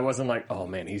as I wasn't like, oh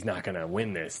man, he's not going to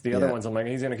win this. The other ones, I'm like,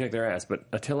 he's going to kick their ass. But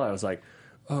Attila, I was like,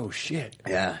 oh shit.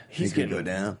 Yeah, he's he could getting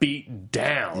go down. beat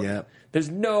down. Yeah. There's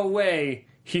no way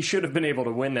he should have been able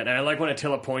to win that. And I like when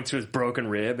Attila points to his broken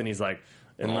rib and he's like,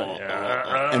 and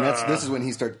this is when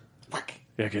he starts.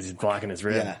 Yeah, because he's blocking his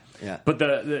rib. Yeah. But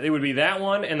it would be that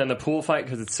one, and then the pool fight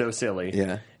because it's so silly.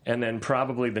 Yeah. And then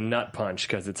probably the nut punch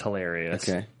because it's hilarious.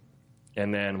 Okay.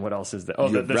 And then what else is there? Oh,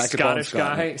 the Racquetball Scottish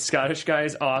guy. Scottish guy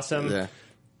is awesome. Yeah.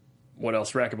 What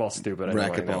else? Racquetball's stupid. I don't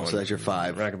like that Racquetball. one. So that's your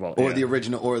 5. Racquetball. Or yeah. the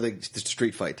original, or the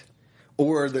street fight,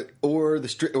 or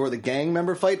the gang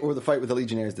member fight, or the fight with the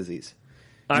Legionnaire's disease.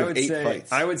 I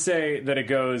would say that it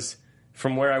goes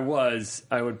from where I was.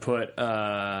 I would put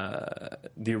the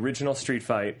original street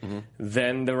fight,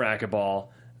 then the racquetball,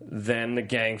 then the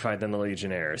gang fight, then the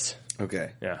Legionnaires.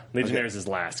 Okay. Yeah, Legionnaires is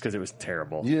last because it was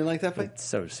terrible. You didn't like that fight? It's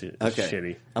so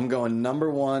shitty. I'm going number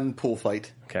 1 pool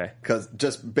fight. Okay. Because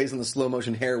just based on the slow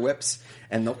motion hair whips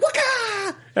and the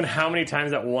waka. And how many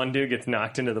times that one dude gets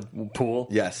knocked into the pool?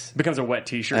 Yes. It becomes a wet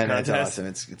T-shirt And contest. that's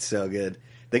awesome. It's so good.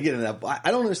 They get in that. I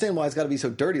don't understand why it's got to be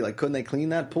so dirty. Like, couldn't they clean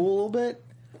that pool a little bit?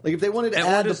 Like, if they wanted to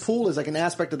add the pool as like an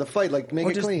aspect of the fight, like make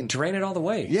or it just clean. drain it all the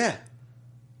way. Yeah.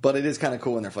 But it is kind of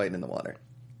cool when they're fighting in the water.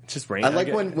 It's just rain. I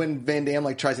like when Van Damme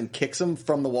like tries and kicks him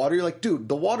from the water. You're like, dude,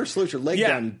 the water slows your leg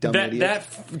down, you dumb idiot.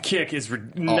 That kick is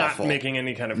not Awful. making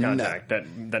any kind of contact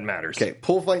that matters. Okay,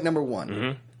 pool fight number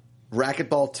 1.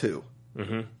 Racquetball 2.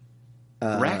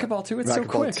 Racquetball 2? It's so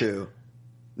quick. Racquetball 2.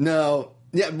 No.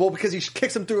 Yeah, well, because he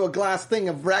kicks him through a glass thing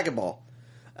of racquetball.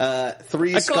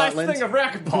 3, Scotland. A glass thing of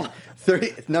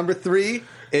racquetball. Number 3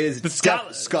 is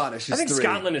Scottish. Is I think 3.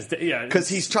 Scotland is because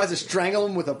he tries to strangle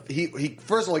him with a he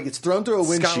first of all he gets thrown through a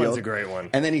windshield. Scotland's a great one.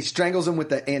 And then he strangles him with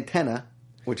the antenna,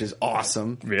 which is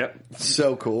awesome. Yep,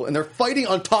 so cool. And they're fighting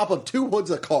on top of 2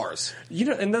 hoods of cars. You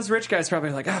know, and those rich guys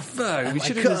probably like, fuck, we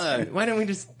should have just. Why don't we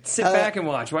just sit back and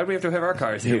watch? Why do we have to have our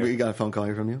cars here? We got a phone call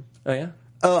here from you. Oh yeah.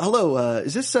 Hello,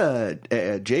 is this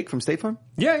Jake from State Farm?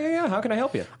 Yeah. How can I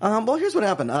help you? Well, here's what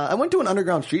happened. I went to an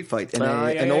underground street fight in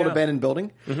an old abandoned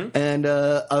building, and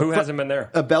who hasn't been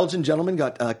there? A Belgian gentleman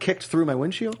got kicked through my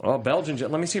windshield. Oh, Belgian.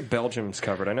 Let me see if Belgium's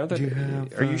covered. I know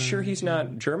that. Are you sure he's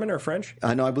not German or French?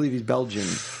 No, I believe he's Belgian.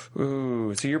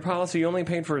 Ooh, so your policy only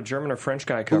paid for a German or French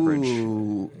guy coverage.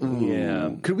 Ooh.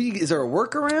 Yeah. Could we? Is there a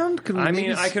workaround?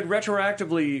 I could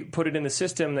retroactively put it in the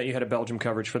system that you had a Belgium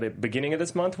coverage for the beginning of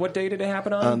this month. What day did it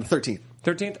happen on? The 13th.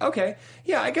 13th? Okay.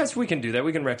 Yeah, I guess we can do that.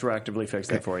 We can retroactively fix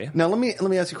that for you. Now, let me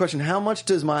ask you a question. How much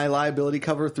does my liability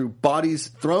cover through bodies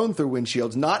thrown through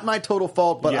windshields? Not my total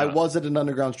fault, but I was at an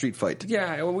underground street fight.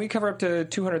 Yeah, well, we cover up to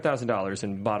 $200,000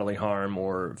 in bodily harm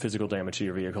or physical damage to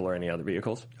your vehicle or any other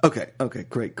vehicles. Okay.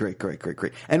 Great.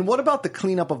 And what about the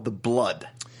cleanup of the blood?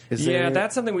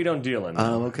 That's something we don't deal in.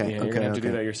 Oh, okay. Yeah, you're going to have to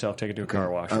do that yourself. Take it to a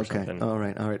car wash or something. All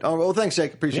right. Oh, well, thanks,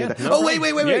 Jake. Appreciate that. No wait.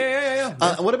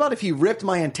 Yeah. What about if he ripped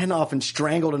my antenna off and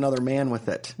strangled another man with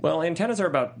it? Well, antennas are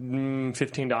about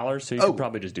 $15, so you could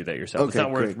probably just do that yourself. It's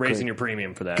not worth raising your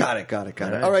premium for that. Got it.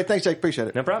 All right, thanks, Jake. Appreciate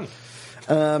it. No problem.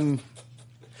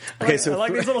 Okay, so I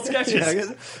like these little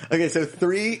sketches. Okay, so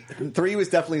three was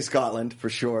definitely Scotland for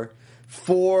sure.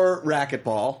 4,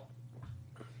 racquetball.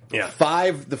 Yeah.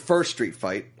 5, the first street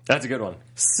fight. That's a good one.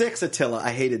 6, Attila.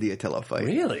 I hated the Attila fight.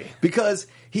 Really? Because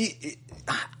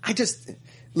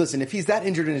listen, if he's that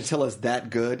injured and Attila's that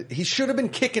good, he should have been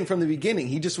kicking from the beginning.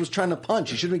 He just was trying to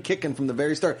punch. He should have been kicking from the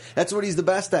very start. That's what he's the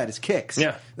best at, is kicks.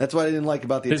 Yeah. That's what I didn't like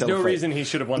about the Attila fight. There's no reason he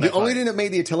should have won that The only fight. thing that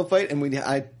made the Attila fight, and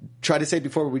I tried to say it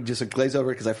before, we just glaze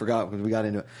over it because I forgot when we got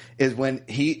into it, is when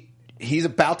he's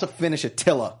about to finish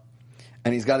Attila,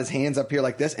 and he's got his hands up here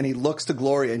like this, and he looks to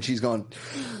Gloria, and she's going...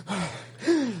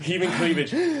 Heaving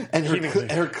cleavage. And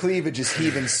her cleavage is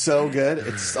heaving so good.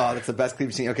 That's the best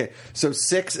cleavage scene. Okay, so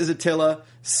 6 is Attila,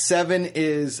 7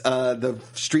 is the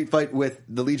street fight with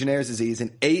the Legionnaire's disease,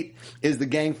 and 8 is the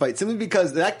gang fight. Simply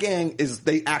because that gang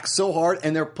they act so hard,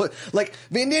 and they're like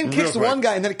Van Damme kicks one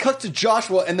guy, and then it cuts to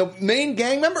Joshua, and the main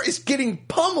gang member is getting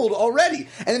pummeled already,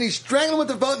 and then he's strangling with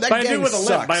the phone. That by gang a dude with sucks.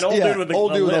 a limp. By an old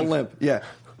dude with a limp. Yeah.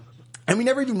 And we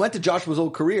never even went to Joshua's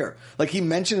old career. Like, he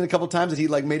mentioned it a couple times that he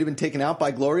may have been taken out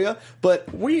by Gloria,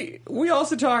 but we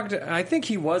also talked. I think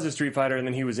he was a street fighter, and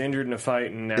then he was injured in a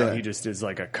fight, and now he just is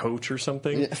like a coach or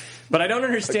something. Yeah. But I don't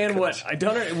understand what I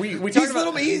don't. We talked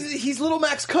about. He's Little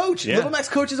Mac's coach. Yeah. Little Mac's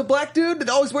coach is a black dude that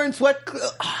always wearing sweat.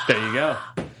 There you go.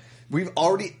 We've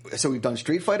done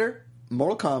Street Fighter,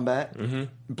 Mortal Kombat,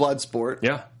 Bloodsport.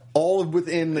 Yeah, all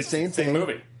within the same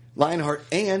movie. Lionheart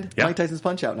and Mike Tyson's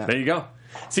Punch Out now. There you go.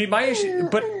 See, my issue,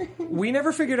 but we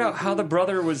never figured out how the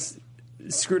brother was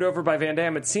screwed over by Van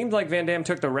Damme. It seemed like Van Damme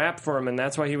took the rap for him, and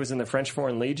that's why he was in the French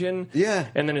Foreign Legion. Yeah.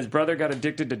 And then his brother got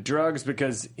addicted to drugs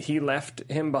because he left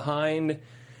him behind.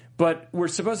 But we're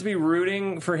supposed to be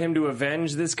rooting for him to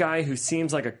avenge this guy who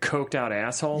seems like a coked out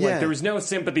asshole. Yeah. Like, there was no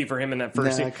sympathy for him in that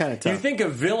first scene. Kinda tough. You think a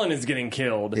villain is getting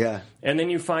killed. Yeah. And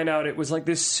then you find out it was like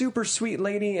this super sweet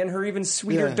lady and her even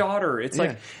sweeter Yeah. daughter. It's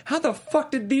like, how the fuck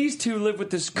did these two live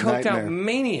with this coked out Nightmare.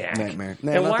 maniac? Nightmare.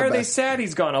 No, And not why the are they best. sad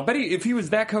he's gone? I'll bet if he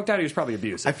was that coked out, he was probably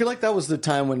abusive. I feel like that was the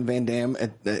time when Van Damme,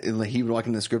 he would walk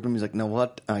in the script room, he's like, no,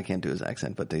 what? I can't do his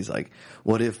accent, but he's like,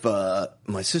 what if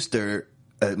my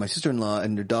sister-in-law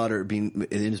and your daughter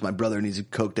it is my brother and he's a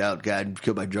coked out guy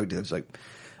killed by drug dealers. Like,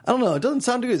 I don't know, it doesn't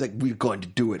sound good. He's like, we're going to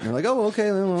do it. And they're like, oh,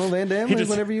 okay, well, Van Damme, He like, just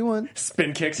whatever you want.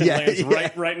 Spin kicks and lands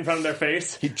right in front of their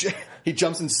face. He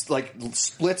jumps and like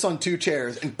splits on two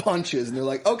chairs and punches, and they're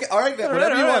like, okay, all right, All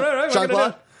whatever right, you want. all right,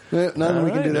 Jean-Claude, nothing we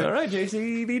can do there. All right,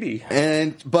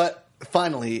 JCVD. But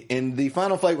finally, in the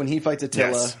final fight when he fights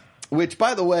Attila, Yes. which,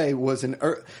 by the way, was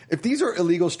if these are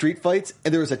illegal street fights,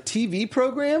 and there was a TV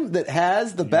program that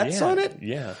has the bets on it,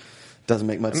 Yeah. doesn't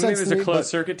make much Maybe sense it was to a me. closed But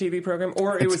circuit TV program,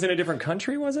 or it was in a different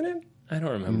country, wasn't it? I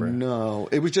don't remember. no,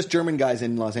 it was just German guys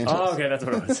in Los Angeles. Oh, okay, that's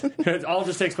what it was. It all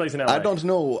just takes place in LA. I don't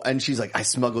know. And she's like, I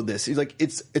smuggled this. He's like,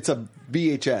 it's a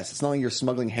VHS. It's not like you're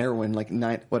smuggling heroin, like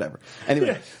whatever.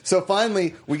 Anyway, so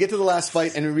finally we get to the last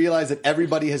fight and we realize that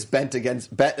everybody has bet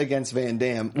against Van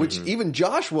Damme, which even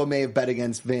Joshua may have bet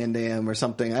against Van Damme or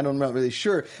something. I'm not really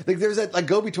sure. Like there's that like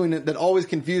go between that always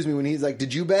confused me when he's like,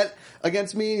 did you bet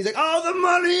against me? And he's like, oh, the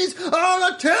money's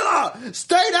on Attila.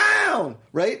 Stay down.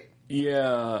 Right?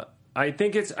 Yeah. I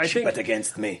think Bet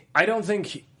against me. I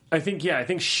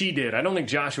think she did. I don't think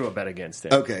Joshua bet against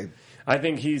him. Okay. I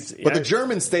think he's. But the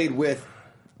Germans stayed with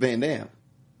Van Damme.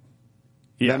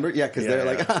 Remember? Yeah, because they're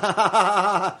like,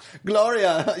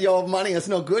 Gloria, your money is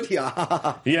no good here.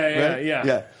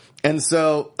 Yeah. And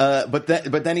so, but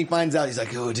then he finds out. He's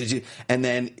like, "Oh, did you?" And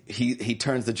then he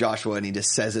turns to Joshua and he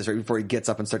just says this right before he gets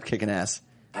up and starts kicking ass.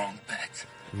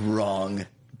 Wrong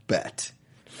bet.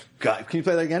 God, can you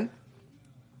play that again?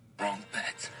 Wrong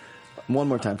bet. One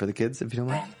more time for the kids, if you don't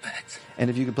mind. Wrong bet. And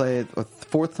if you could play it a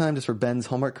fourth time, just for Ben's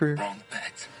Hallmark career. Wrong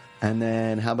bet. And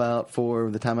then how about for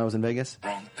the time I was in Vegas?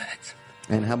 Wrong bet.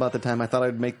 And how about the time I thought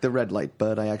I'd make the red light,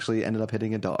 but I actually ended up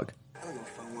hitting a dog? I don't know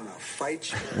if I want to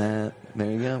fight you.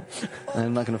 There you go.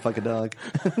 I'm not going to fuck a dog.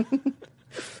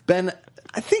 Ben,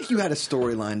 I think you had a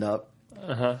story lined up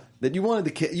that you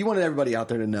wanted everybody out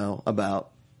there to know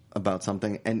about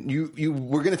something, and you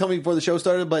were going to tell me before the show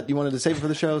started, but you wanted to save it for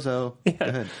the show, so go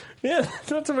ahead. Yeah,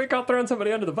 that's a way called throwing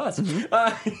somebody under the bus.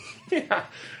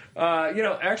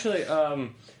 Actually,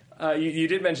 you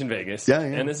did mention Vegas. Yeah.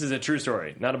 And this is a true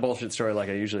story, not a bullshit story like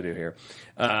I usually do here.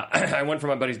 I went for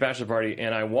my buddy's bachelor party,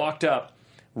 and I walked up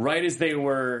right as they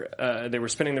were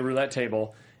spinning the roulette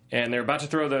table, and they're about to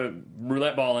throw the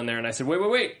roulette ball in there, and I said,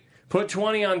 wait. Put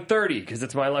 20 on 30, because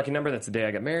it's my lucky number. That's the day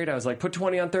I got married. I was like, put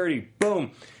 20 on 30.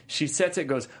 Boom. She sets it,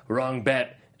 goes, wrong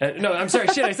bet. No, I'm sorry.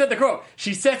 Shit, I said the quote.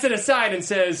 She sets it aside and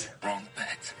says, Wrong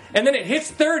bet. and then it hits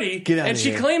 30, Get out and of she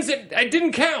here. claims it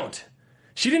didn't count.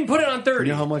 She didn't put it on 30.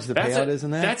 You know how much the payout is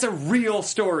in that? That's a real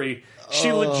story.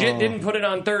 She legit didn't put it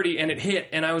on 30, and it hit,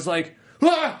 and I was like,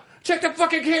 check the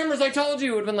fucking cameras, I told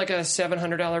you. It would have been like a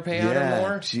 $700 payout or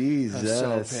more. Jesus.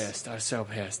 I was so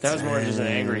pissed. That was more just an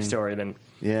angry story than...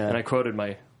 Yeah. And I quoted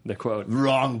the quote.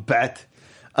 Wrong bet.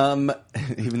 Even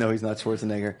though he's not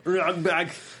Schwarzenegger. Wrong bag.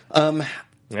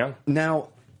 Yeah. Now,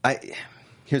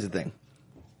 here's the thing.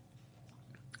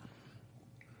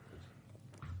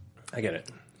 I get it.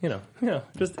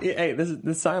 Just, hey,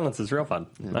 this silence is real fun.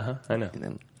 Yeah. I know. And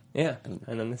then, Yeah.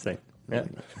 And then this thing. Yeah.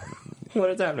 What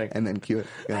is happening? and then cue it.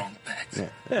 Go. Wrong bet.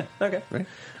 Yeah. Yeah, okay. Right.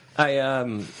 I,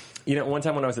 one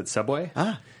time when I was at Subway,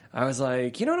 I was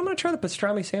like, I'm going to try the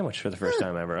pastrami sandwich for the first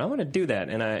time ever. I'm going to do that.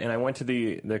 And I went to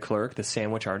the clerk, the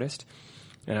sandwich artist,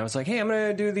 and I was like, hey, I'm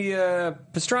going to do the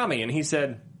pastrami. And he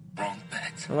said, Wrong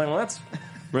bet. I'm like, well, that's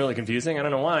really confusing. I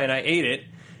don't know why. And I ate it.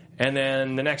 And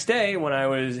then the next day, when I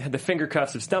had the finger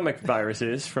cuffs of stomach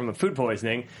viruses from a food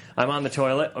poisoning, I'm on the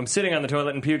toilet. I'm sitting on the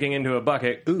toilet and puking into a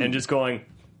bucket and just going,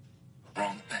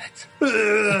 Wrong bet.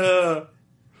 ugh.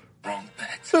 Wrong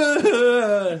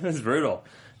bet. This is brutal.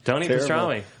 Don't eat Terrible.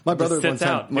 pastrami. My brother Just sits one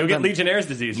time- out. one You'll get time- Legionnaire's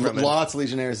disease from it. Lots of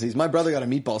Legionnaires' disease. My brother got a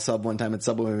meatball sub one time at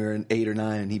Subway when we were in 8 or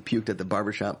 9, and he puked at the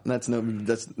barbershop. And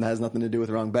that has nothing to do with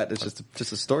wrong bet. It's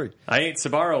just a story. I ate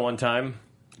Sbarro one time.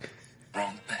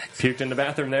 Wrong bet. Puked in the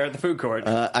bathroom there at the food court.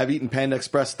 I've eaten Panda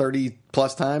Express 30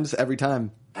 plus times every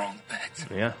time. Wrong bet.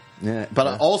 Yeah. Yeah,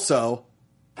 but also,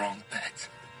 Wrong bet.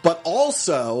 I don't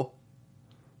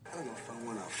know if I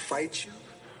want to fight you.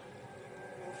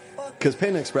 Fuck Because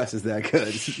Panda Express is that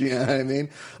good. You know what I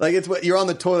mean? Like, it's what you're on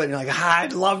the toilet and you're like, I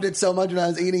loved it so much when I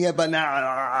was eating it, but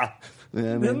now. You know what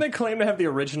I mean? Didn't they claim to have the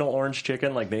original orange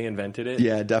chicken? Like they invented it?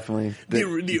 Yeah, definitely.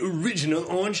 The original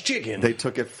orange chicken. They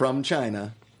took it from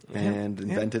China and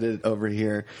invented it over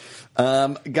here.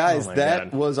 Guys,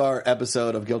 God. was our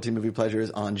episode of Guilty Movie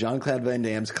Pleasures on Jean-Claude Van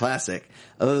Damme's classic,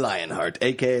 Lionheart,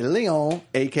 a.k.a. Leon,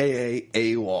 a.k.a.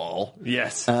 AWOL.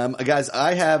 Yes. Guys,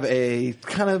 I have a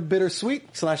kind of bittersweet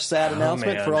 / sad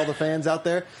announcement man. for all the fans out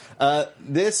there.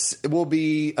 This will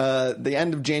be, the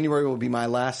end of January will be my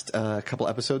last couple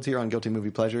episodes here on Guilty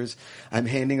Movie Pleasures. I'm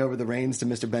handing over the reins to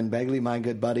Mr. Ben Begley, my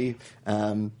good buddy.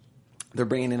 They're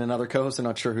bringing in another co-host. I'm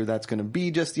not sure who that's going to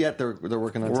be just yet. They're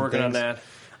working on some things. that.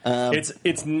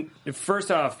 It's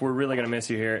first off, we're really going to miss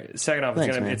you here. Second off,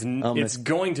 it's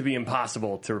going to be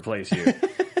impossible to replace you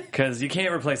because you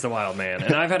can't replace the Wild Man.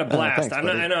 And I've had a blast. Thanks, I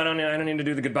don't need to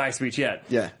do the goodbye speech yet.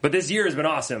 Yeah. But this year has been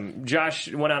awesome. Josh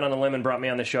went out on a limb and brought me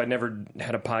on the show. I'd never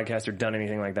had a podcast or done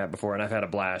anything like that before, and I've had a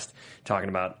blast talking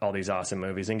about all these awesome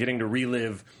movies and getting to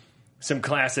relive some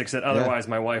classics that otherwise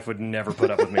my wife would never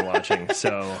put up with me watching.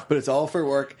 So, but it's all for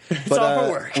work. It's all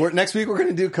for work. Next week we're going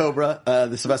to do Cobra,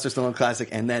 the Sylvester Stallone classic,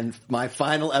 and then my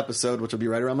final episode, which will be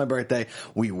right around my birthday,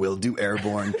 we will do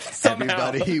Airborne.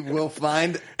 Everybody will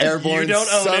find Airborne. You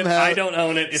don't own somehow. it. I don't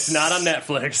own it. It's not on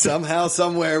Netflix. Somehow,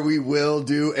 somewhere, we will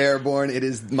do Airborne. It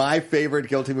is my favorite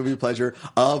guilty movie pleasure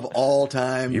of all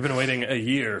time. You've been waiting a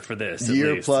year for this.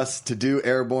 Year plus to do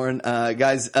Airborne.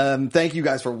 Guys, thank you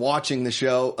guys for watching the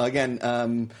show. Again,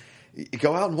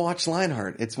 go out and watch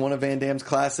Lionheart. It's one of Van Damme's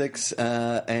classics.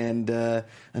 And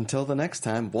until the next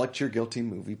time, what's your guilty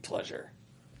movie pleasure?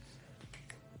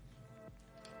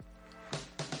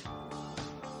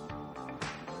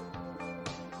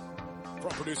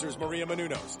 From producers Maria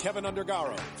Menounos, Kevin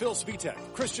Undergaro, Phil Svitek,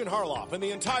 Christian Harloff, and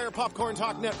the entire Popcorn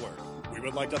Talk Network, we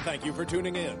would like to thank you for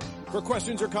tuning in. For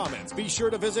questions or comments, be sure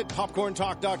to visit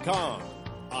popcorntalk.com.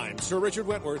 I'm Sir Richard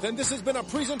Wentworth, and this has been a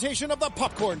presentation of the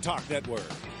Popcorn Talk Network.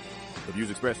 The views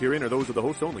expressed herein are those of the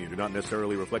host only and do not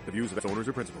necessarily reflect the views of its owners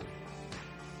or principals.